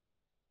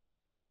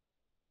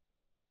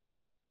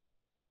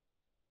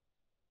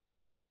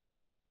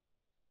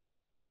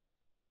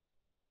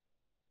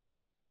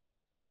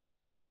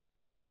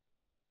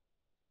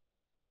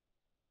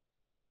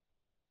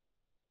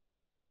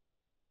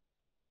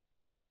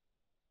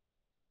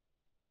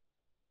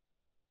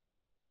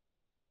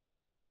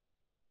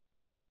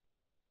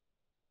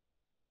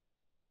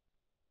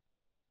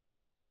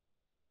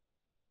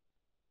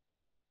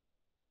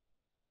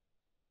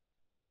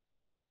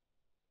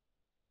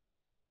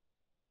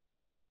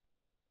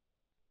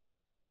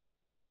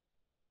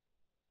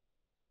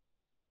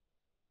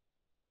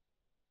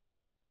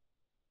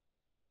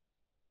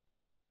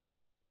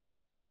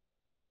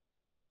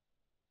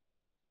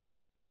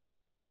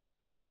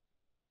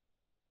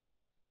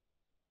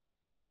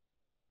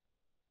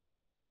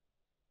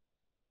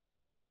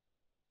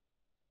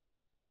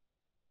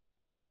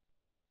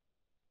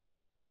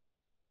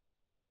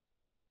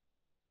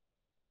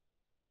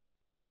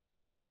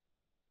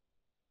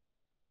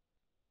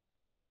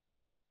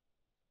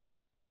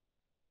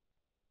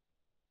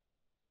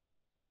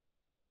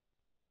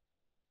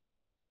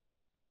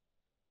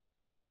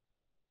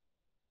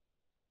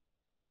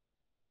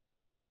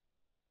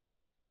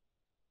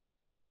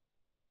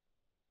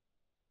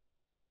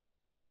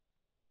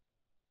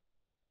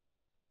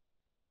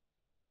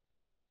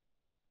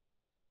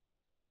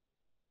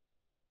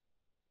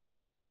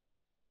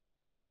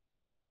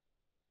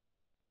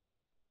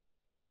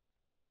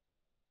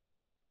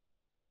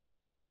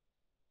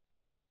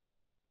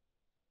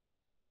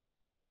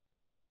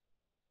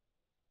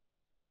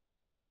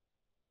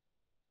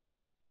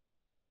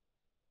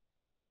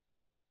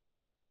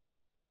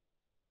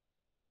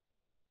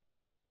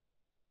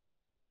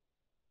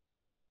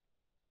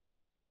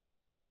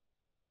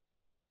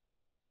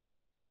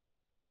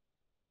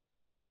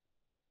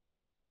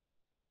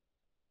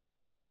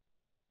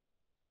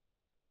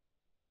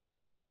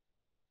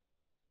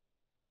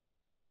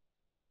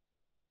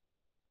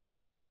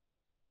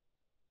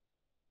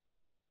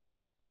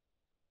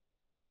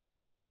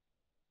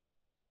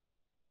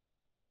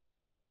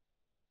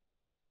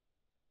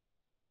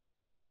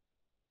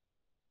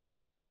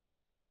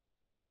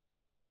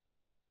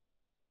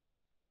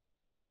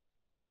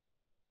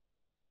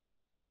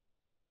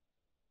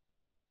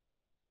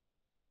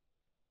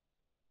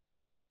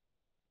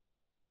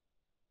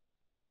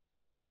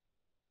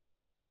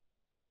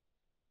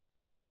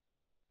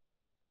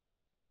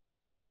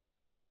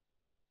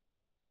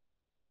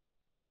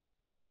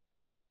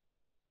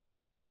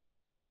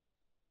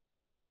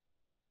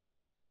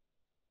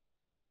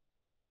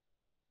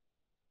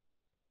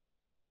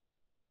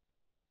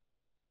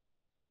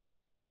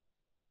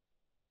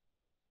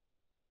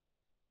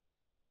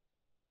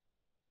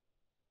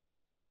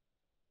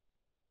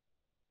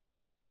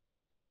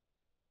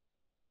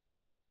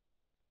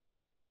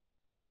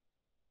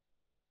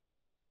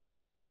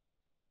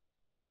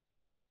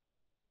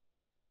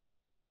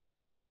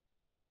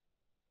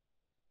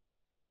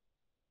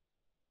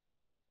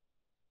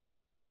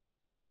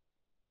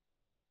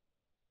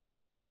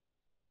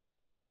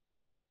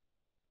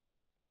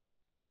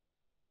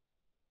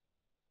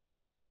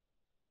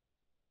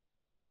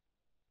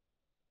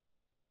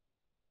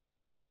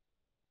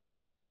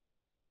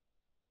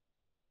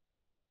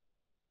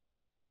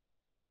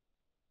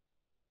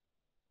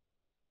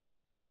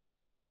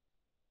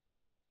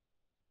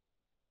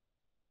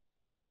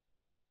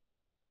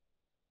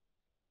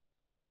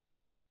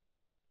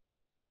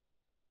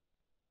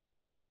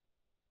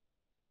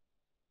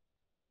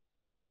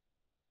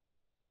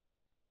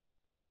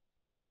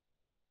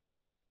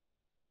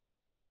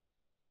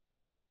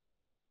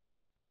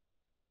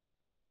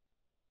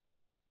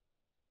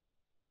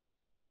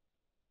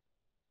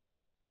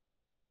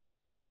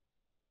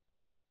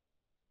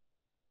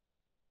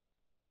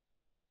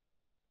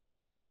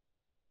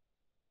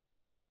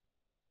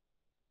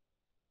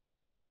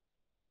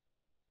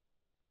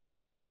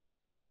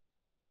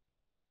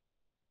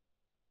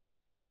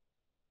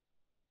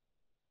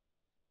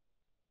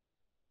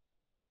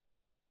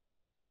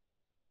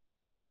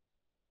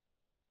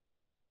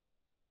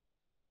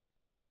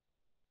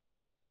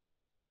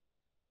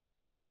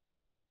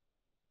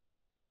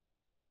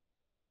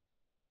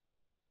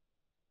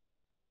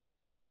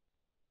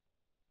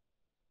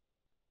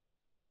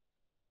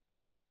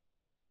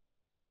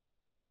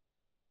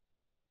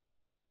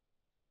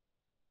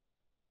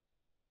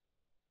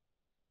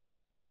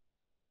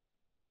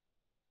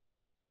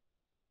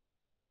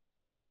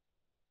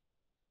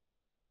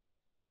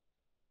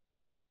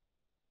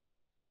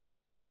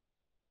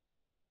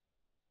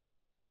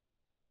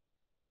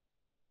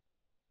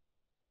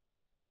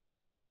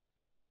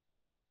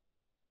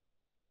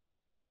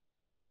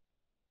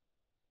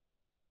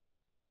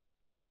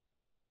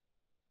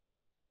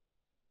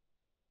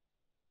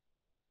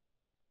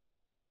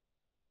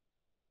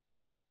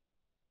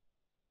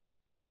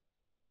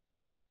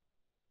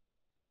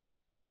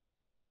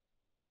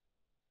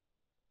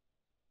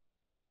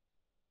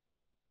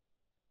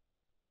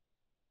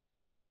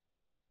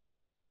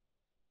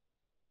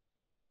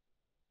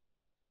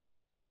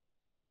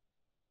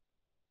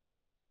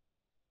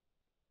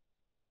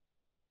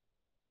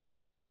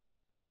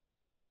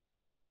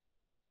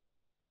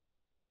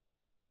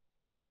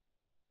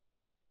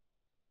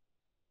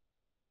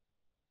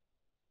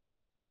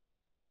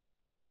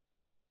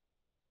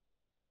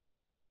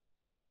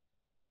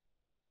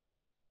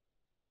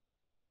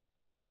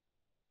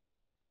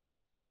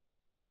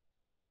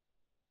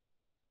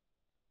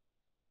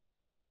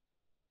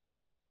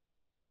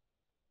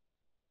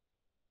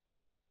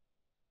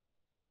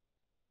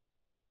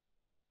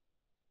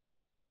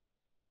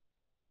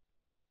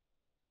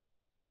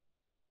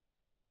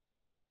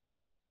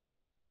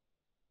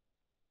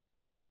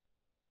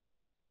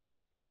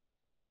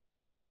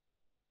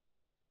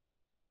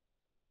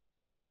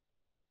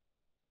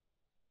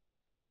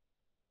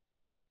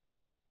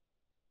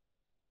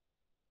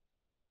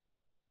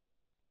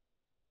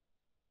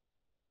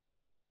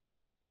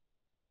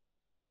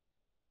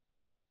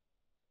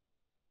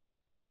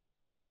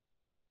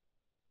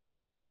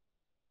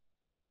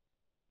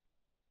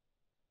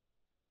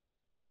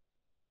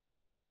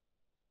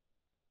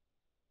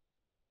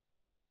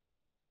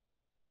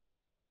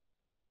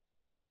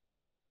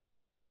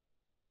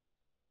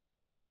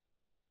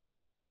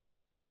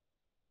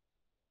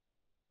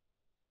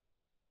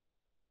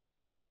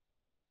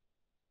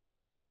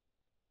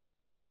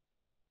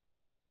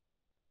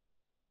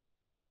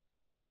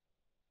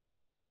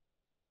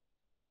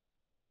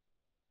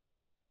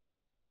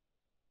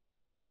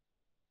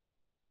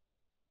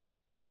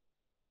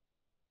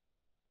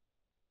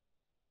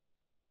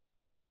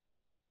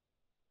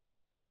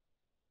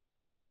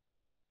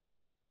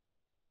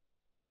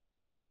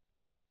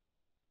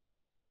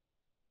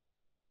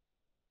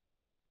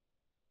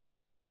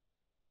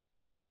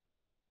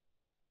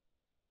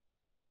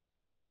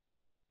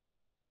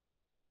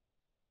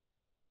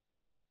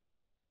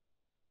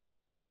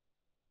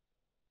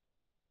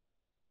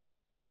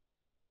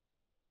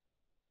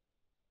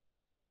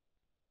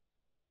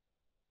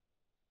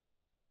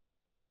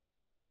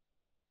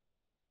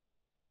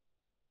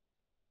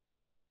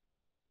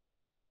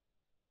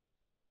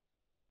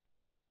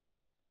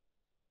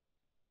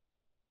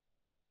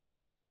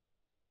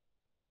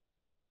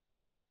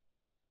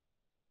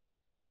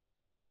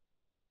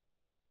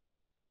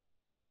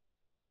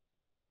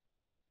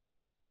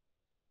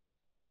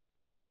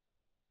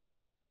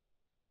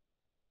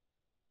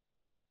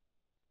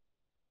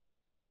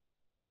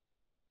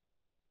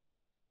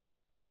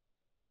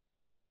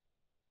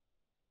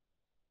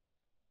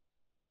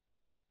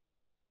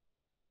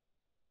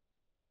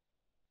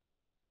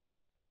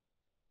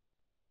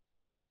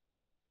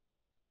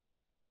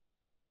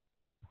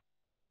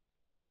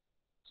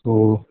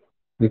 So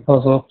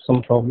because of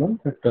some problem,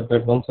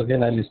 that once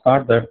again I'll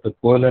start that the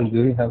Cole and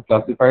Dewey have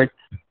classified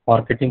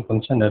marketing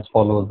function as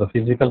follows: the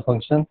physical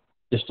function,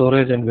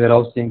 storage and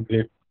warehousing,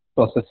 grade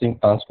processing,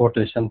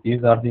 transportation.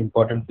 These are the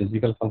important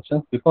physical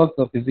functions because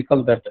the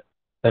physical the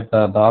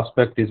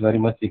aspect is very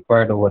much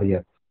required over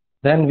here.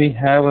 Then we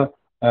have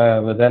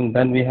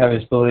then we have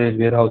storage,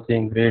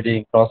 warehousing,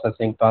 grading,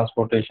 processing,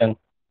 transportation.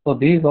 So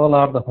these all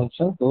are the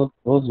functions those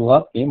who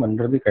are came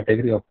under the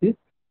category of the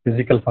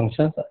physical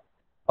functions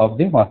of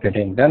the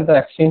marketing. Then the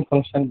exchange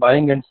function,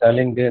 buying and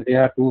selling, they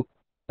are two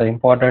the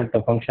important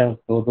functions.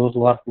 So those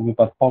who are to be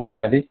performed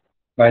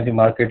by the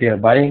marketeer.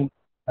 Buying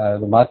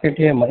the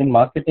marketeer in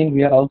marketing,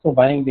 we are also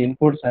buying the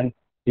inputs and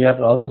we are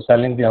also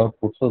selling the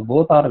output. So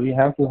both are we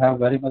have to have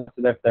very much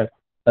that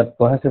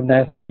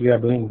cohesiveness. We are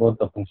doing both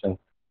the functions.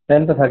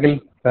 Then the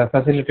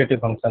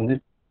facilitative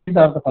functions. These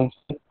are the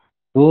functions.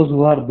 Those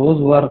who are those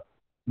who are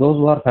those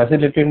who are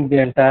facilitating the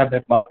entire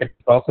that marketing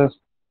process,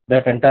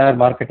 that entire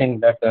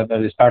marketing,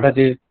 the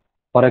strategy.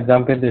 For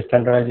example, the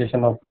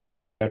standardization of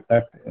that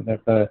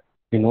that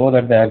we know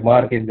that the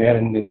AgMark is there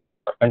in the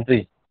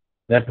country,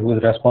 that who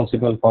is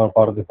responsible for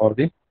the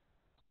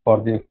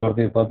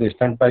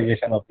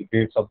standardization of the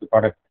grades of the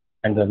product.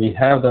 And we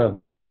have the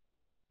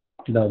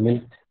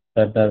milk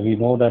that we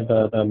know that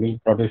the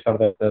milk producer,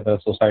 that the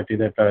society,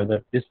 that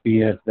this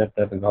PS, that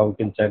how we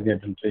can check the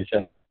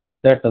adulteration,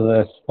 that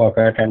the for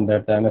fat and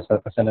that the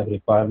MSFSNF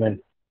requirement.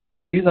 So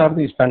these are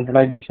the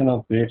standardization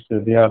of grades.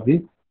 They are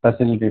the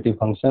facilitative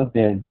functions.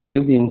 They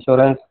give the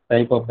insurance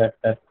type of that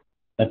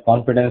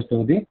confidence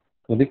to the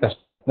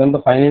customer. Then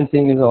the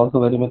financing is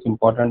also very much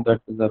important. That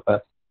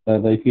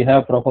if we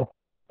have proper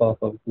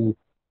to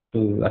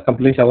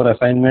accomplish our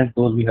assignment,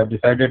 those we have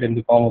decided in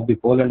the form of the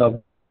Poland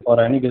or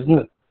any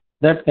business,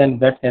 that can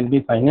be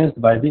financed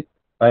by the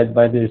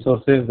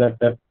resources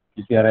that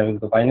which we are having.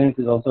 So finance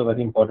is also a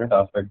very important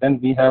aspect. Then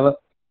we have a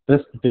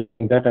risk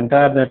taking, that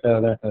entire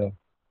that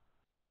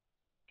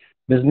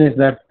business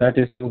that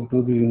is to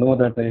be,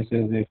 that is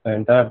the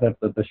entire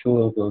the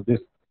show. So this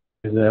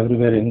is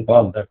everywhere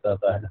involved,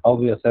 and how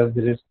we assess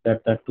the risk,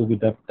 that to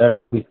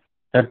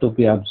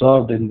be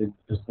absorbed in the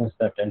business,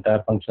 that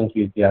entire functions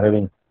we are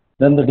having.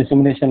 Then the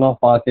dissemination of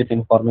market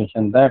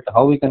information, that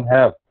how we can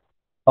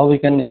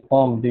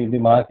inform the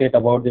market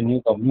about the new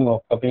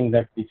upcoming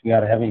that which we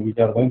are having, which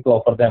are going to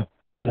offer them,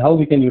 and how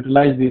we can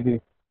utilize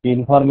the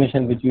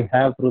information which we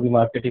have through the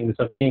marketing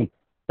research team.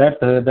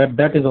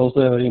 That is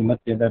also a very much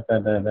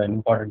the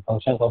important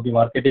functions of the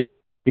marketing,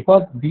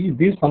 because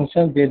these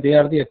functions, they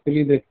are the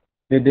actually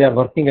they are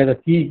working as a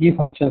key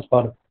functions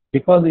for,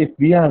 because if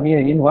we are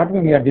in what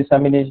way we are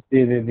disseminating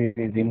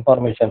the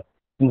information,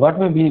 in what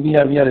way we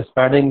are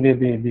spreading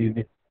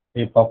the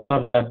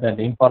proper that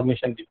the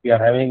information which we are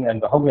having,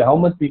 and how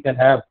much we can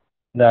have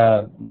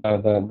the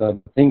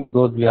things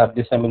those we are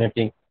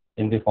disseminating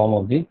in the form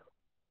of the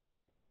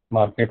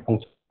market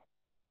function.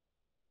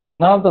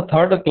 Now the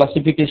third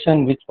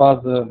classification, which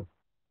was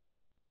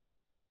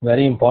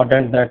very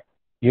important, that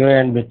UA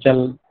and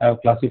Mitchell have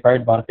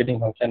classified marketing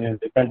function in a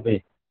different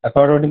way.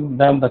 According to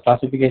them, the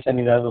classification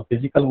is as a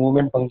physical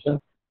movement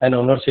function and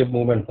ownership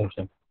movement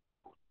function.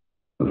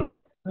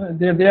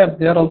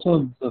 They are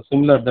also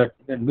similar, that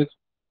they mix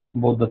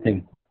both the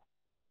things.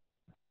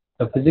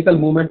 The physical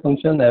movement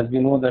function, as we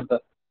know, that the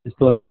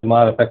storage,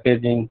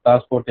 packaging,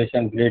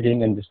 transportation,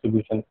 grading, and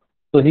distribution.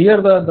 So here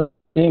the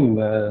same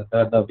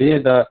the way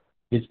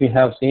which we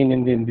have seen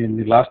in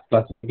the last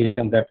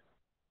classification, that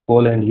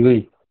Cole and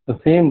Dewey, the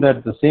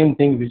same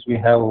thing which we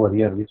have over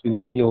here, which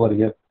we see over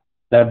here,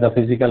 that the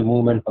physical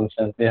movement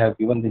functions, they have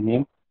given the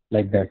name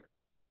like that.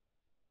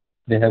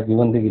 They have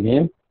given the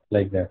name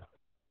like that.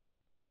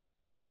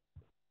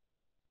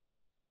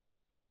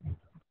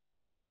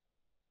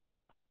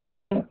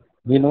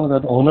 We know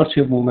that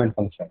ownership movement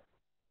function,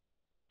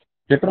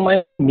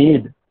 determining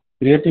need,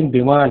 creating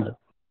demand,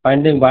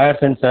 finding buyers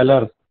and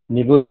sellers,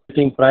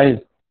 negotiating price,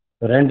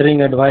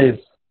 rendering advice,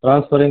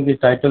 transferring the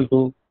title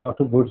to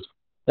goods.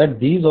 That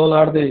these all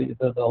are the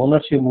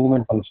ownership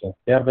movement functions.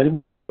 They are very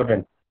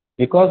important,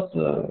 because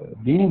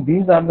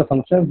these are the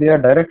functions. They are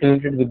directly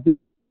related with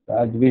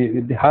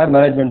the higher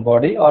management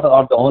body, or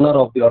the owner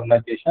of the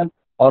organization,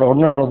 or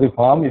owner of the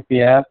firm. If we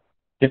have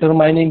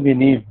determining the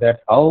need, that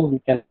how we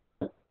can,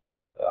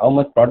 how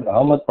much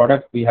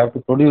product we have to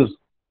produce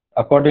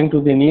according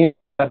to the need.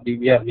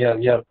 We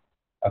are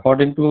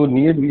according to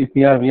need, if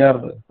we are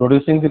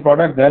producing the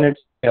product, then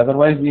it's,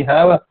 otherwise we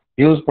have a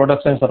huge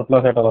production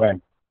surplus at our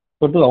end.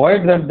 So to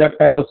avoid that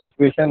kind of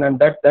situation, and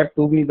that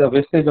to be the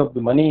wastage of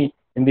the money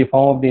in the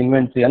form of the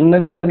inventory,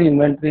 unnecessary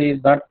inventory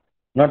is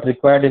not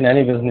required in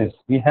any business.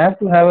 We have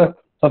to have a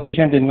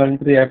sufficient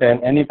inventory at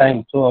any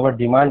time, so our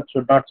demand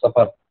should not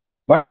suffer.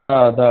 But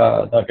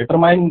the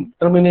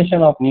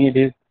determination of need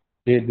is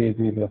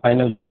the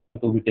final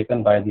to be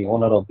taken by the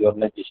owner of the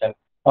organization,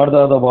 or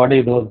the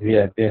body, those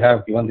here, they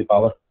have given the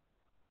power.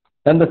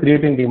 Then the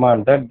creating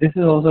demand, that this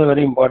is also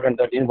very important,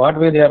 that in what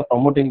way they are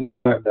promoting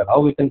that, how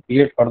we can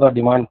create further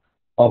demand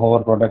of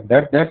our product,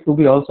 that to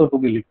be also to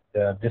be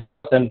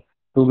discussed and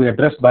to be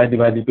addressed by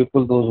the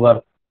people, those who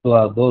are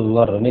those who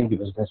are running the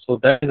business. So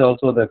that is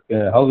also the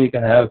how we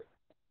can have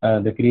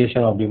the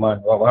creation of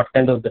demand. What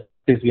kind of the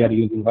tactics we are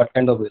using, what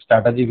kind of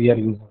strategy we are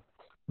using.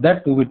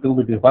 That to be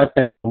what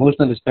kind of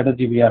promotional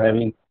strategy we are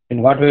having,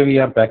 in what way we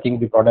are packing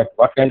the product,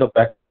 what kind of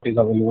package is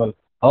available,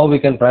 how we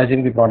can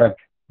pricing the product,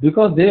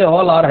 because they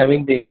all are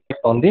having the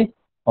impact on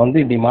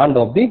the demand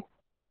of the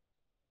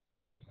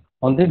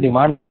on the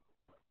demand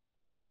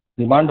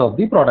of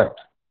the product.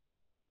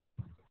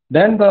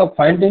 Then the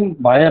finding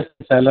buyer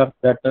seller,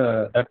 that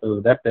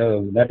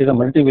is a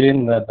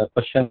multi-billion the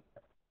question.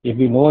 If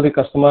we know the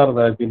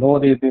customer, if we know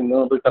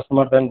the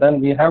customer,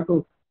 then we have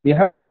to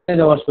manage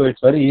our store.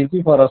 It's very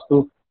easy for us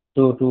to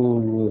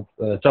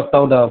chuck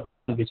out the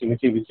which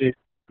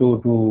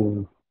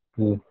to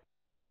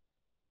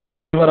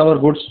deliver our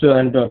goods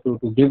and to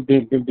give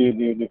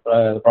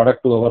the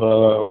product to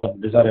our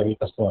desirable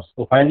customers.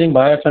 So finding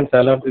buyers and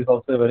sellers is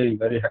also very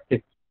very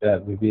hectic.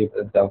 If we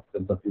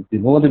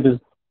know the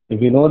business, if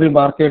we know the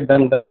market,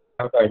 then we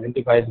have to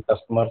identify the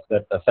customers,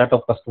 that the set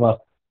of customers,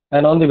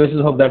 and on the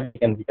basis of that we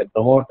can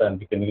promote, and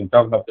we can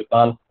talk about the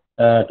plan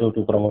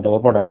to promote our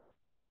product.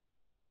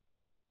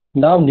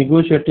 Now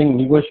negotiating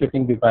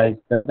the price,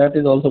 that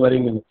is also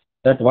very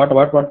that what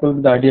will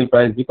be the ideal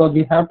price, because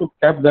we have to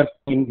cap that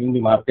in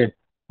the market.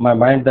 My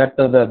mind that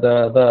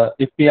the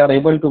if we are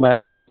able to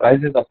manage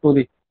prices up to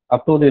the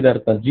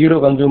that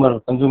zero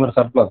consumer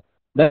surplus,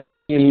 then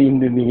we will in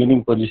the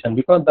winning position,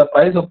 because the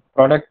price of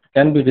product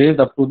can be raised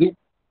up to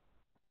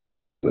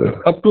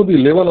the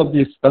level of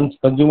this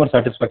consumer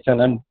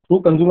satisfaction. And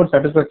through consumer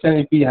satisfaction,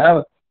 if we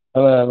have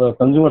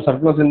consumer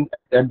surplus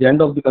at the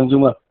end of the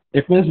consumer,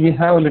 it means we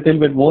have a little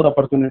bit more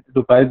opportunity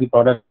to price the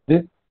product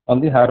on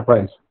the higher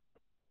price.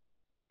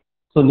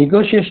 So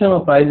negotiation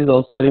of price is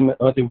also very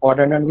much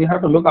important, and we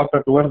have to look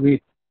after towards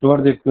the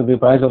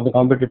price of the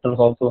competitors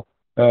also.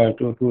 We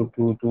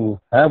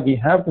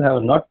have to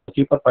have not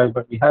cheaper price,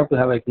 but we have to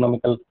have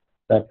economical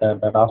that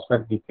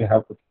aspect which we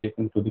have to take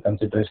into the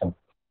consideration.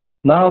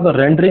 Now the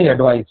rendering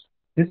advice.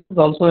 This is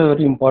also a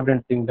very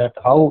important thing, that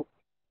how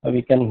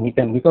we can,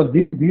 because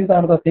these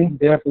are the things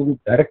they are to be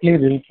directly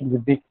related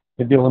with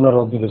the owner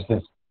of the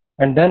business.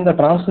 And then the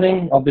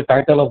transferring of the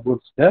title of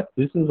goods. Yeah,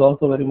 this is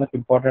also very much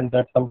important,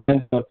 that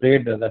sometimes the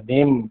trade, the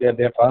name they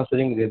are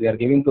transferring, they are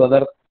giving to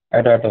others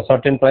at a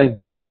certain price,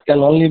 can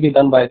only be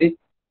done by the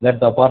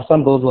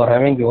person, those who are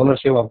having the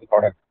ownership of the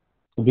product.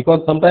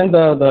 Because sometimes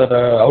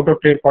the out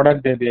of trade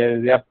product,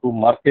 they have to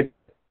market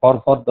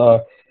for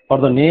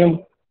the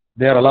name,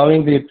 they are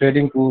allowing the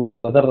trading to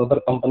other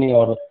company,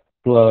 or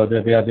to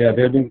they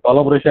are doing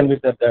collaboration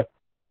with that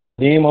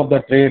name of the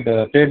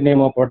trade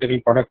name of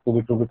particular product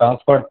to be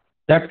transferred.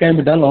 That can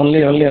be done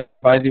only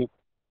by the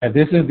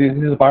this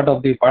is part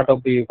of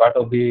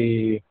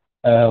the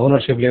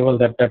ownership level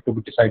that to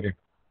be decided.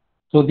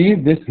 So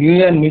this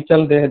Huey and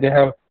Mitchell,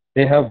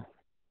 they have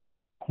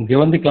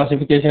given the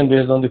classification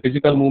based on the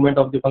physical movement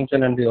of the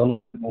function and the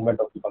ownership movement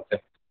of the function.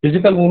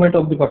 Physical movement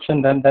of the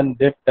function, then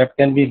that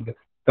can be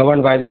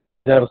governed by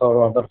the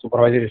or other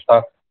supervisory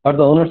staff. But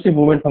the ownership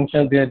movement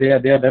functions, they are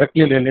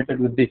directly related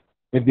with the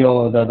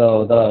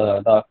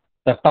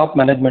top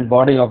management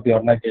body of the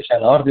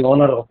organization, or the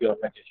owner of the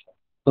organization.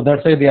 So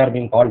that's why they are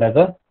being called as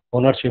a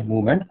ownership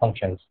movement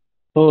functions.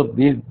 So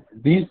these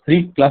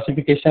three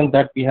classifications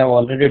that we have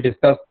already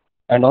discussed,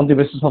 and on the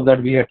basis of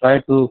that we have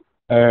tried to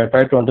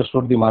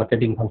understand the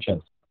marketing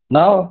functions.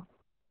 Now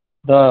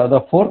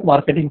the fourth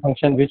marketing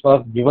function, which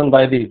was given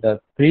by the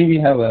three, we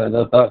have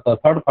the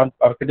third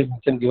marketing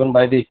function given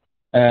by the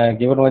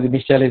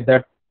Michelle, is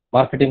that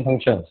marketing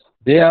functions.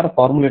 They are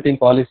formulating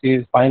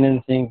policies,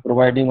 financing,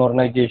 providing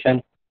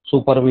organization,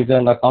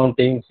 supervision,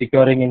 accounting,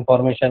 securing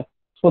information.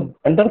 So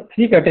under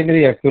three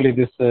category, actually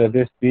this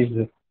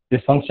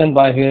function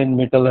by here in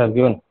Mittal has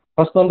given.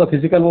 First one, the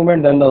physical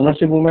movement, then the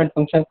ownership movement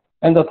function,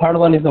 and the third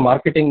one is the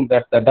marketing.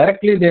 That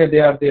directly they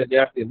are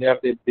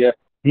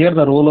here.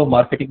 The role of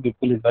marketing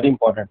people is very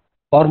important.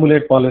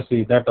 Formulate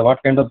policy, that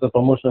what kind of the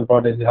promotional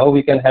policy, how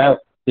we can have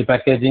the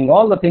packaging,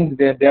 all the things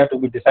they are to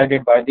be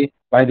decided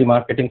by the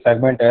marketing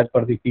segment as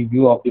per the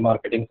view of the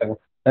marketing segment.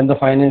 Then the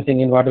financing,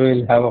 in what way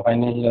we'll have a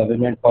financial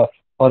agreement for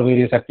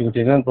various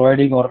activities, and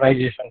providing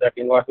organization, that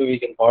in what way we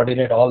can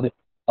coordinate all the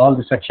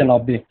section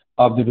of the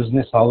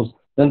business house.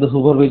 Then the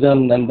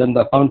supervision, and then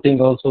the accounting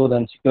also,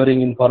 then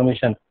securing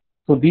information.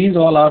 So these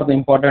all are the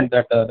important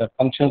that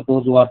functions,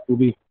 those who are to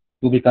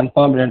be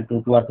confirmed and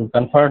to are to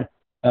conferred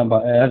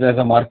as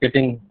a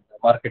marketing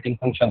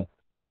function,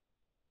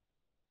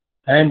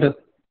 and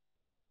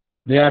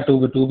they are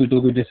to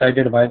be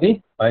decided by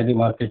the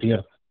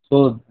marketeer.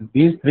 So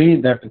these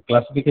three, that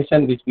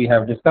classification which we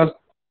have discussed,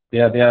 they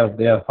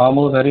are far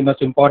more very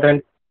much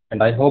important,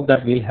 and I hope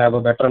that we'll have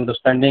a better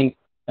understanding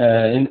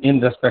in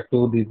respect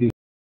to the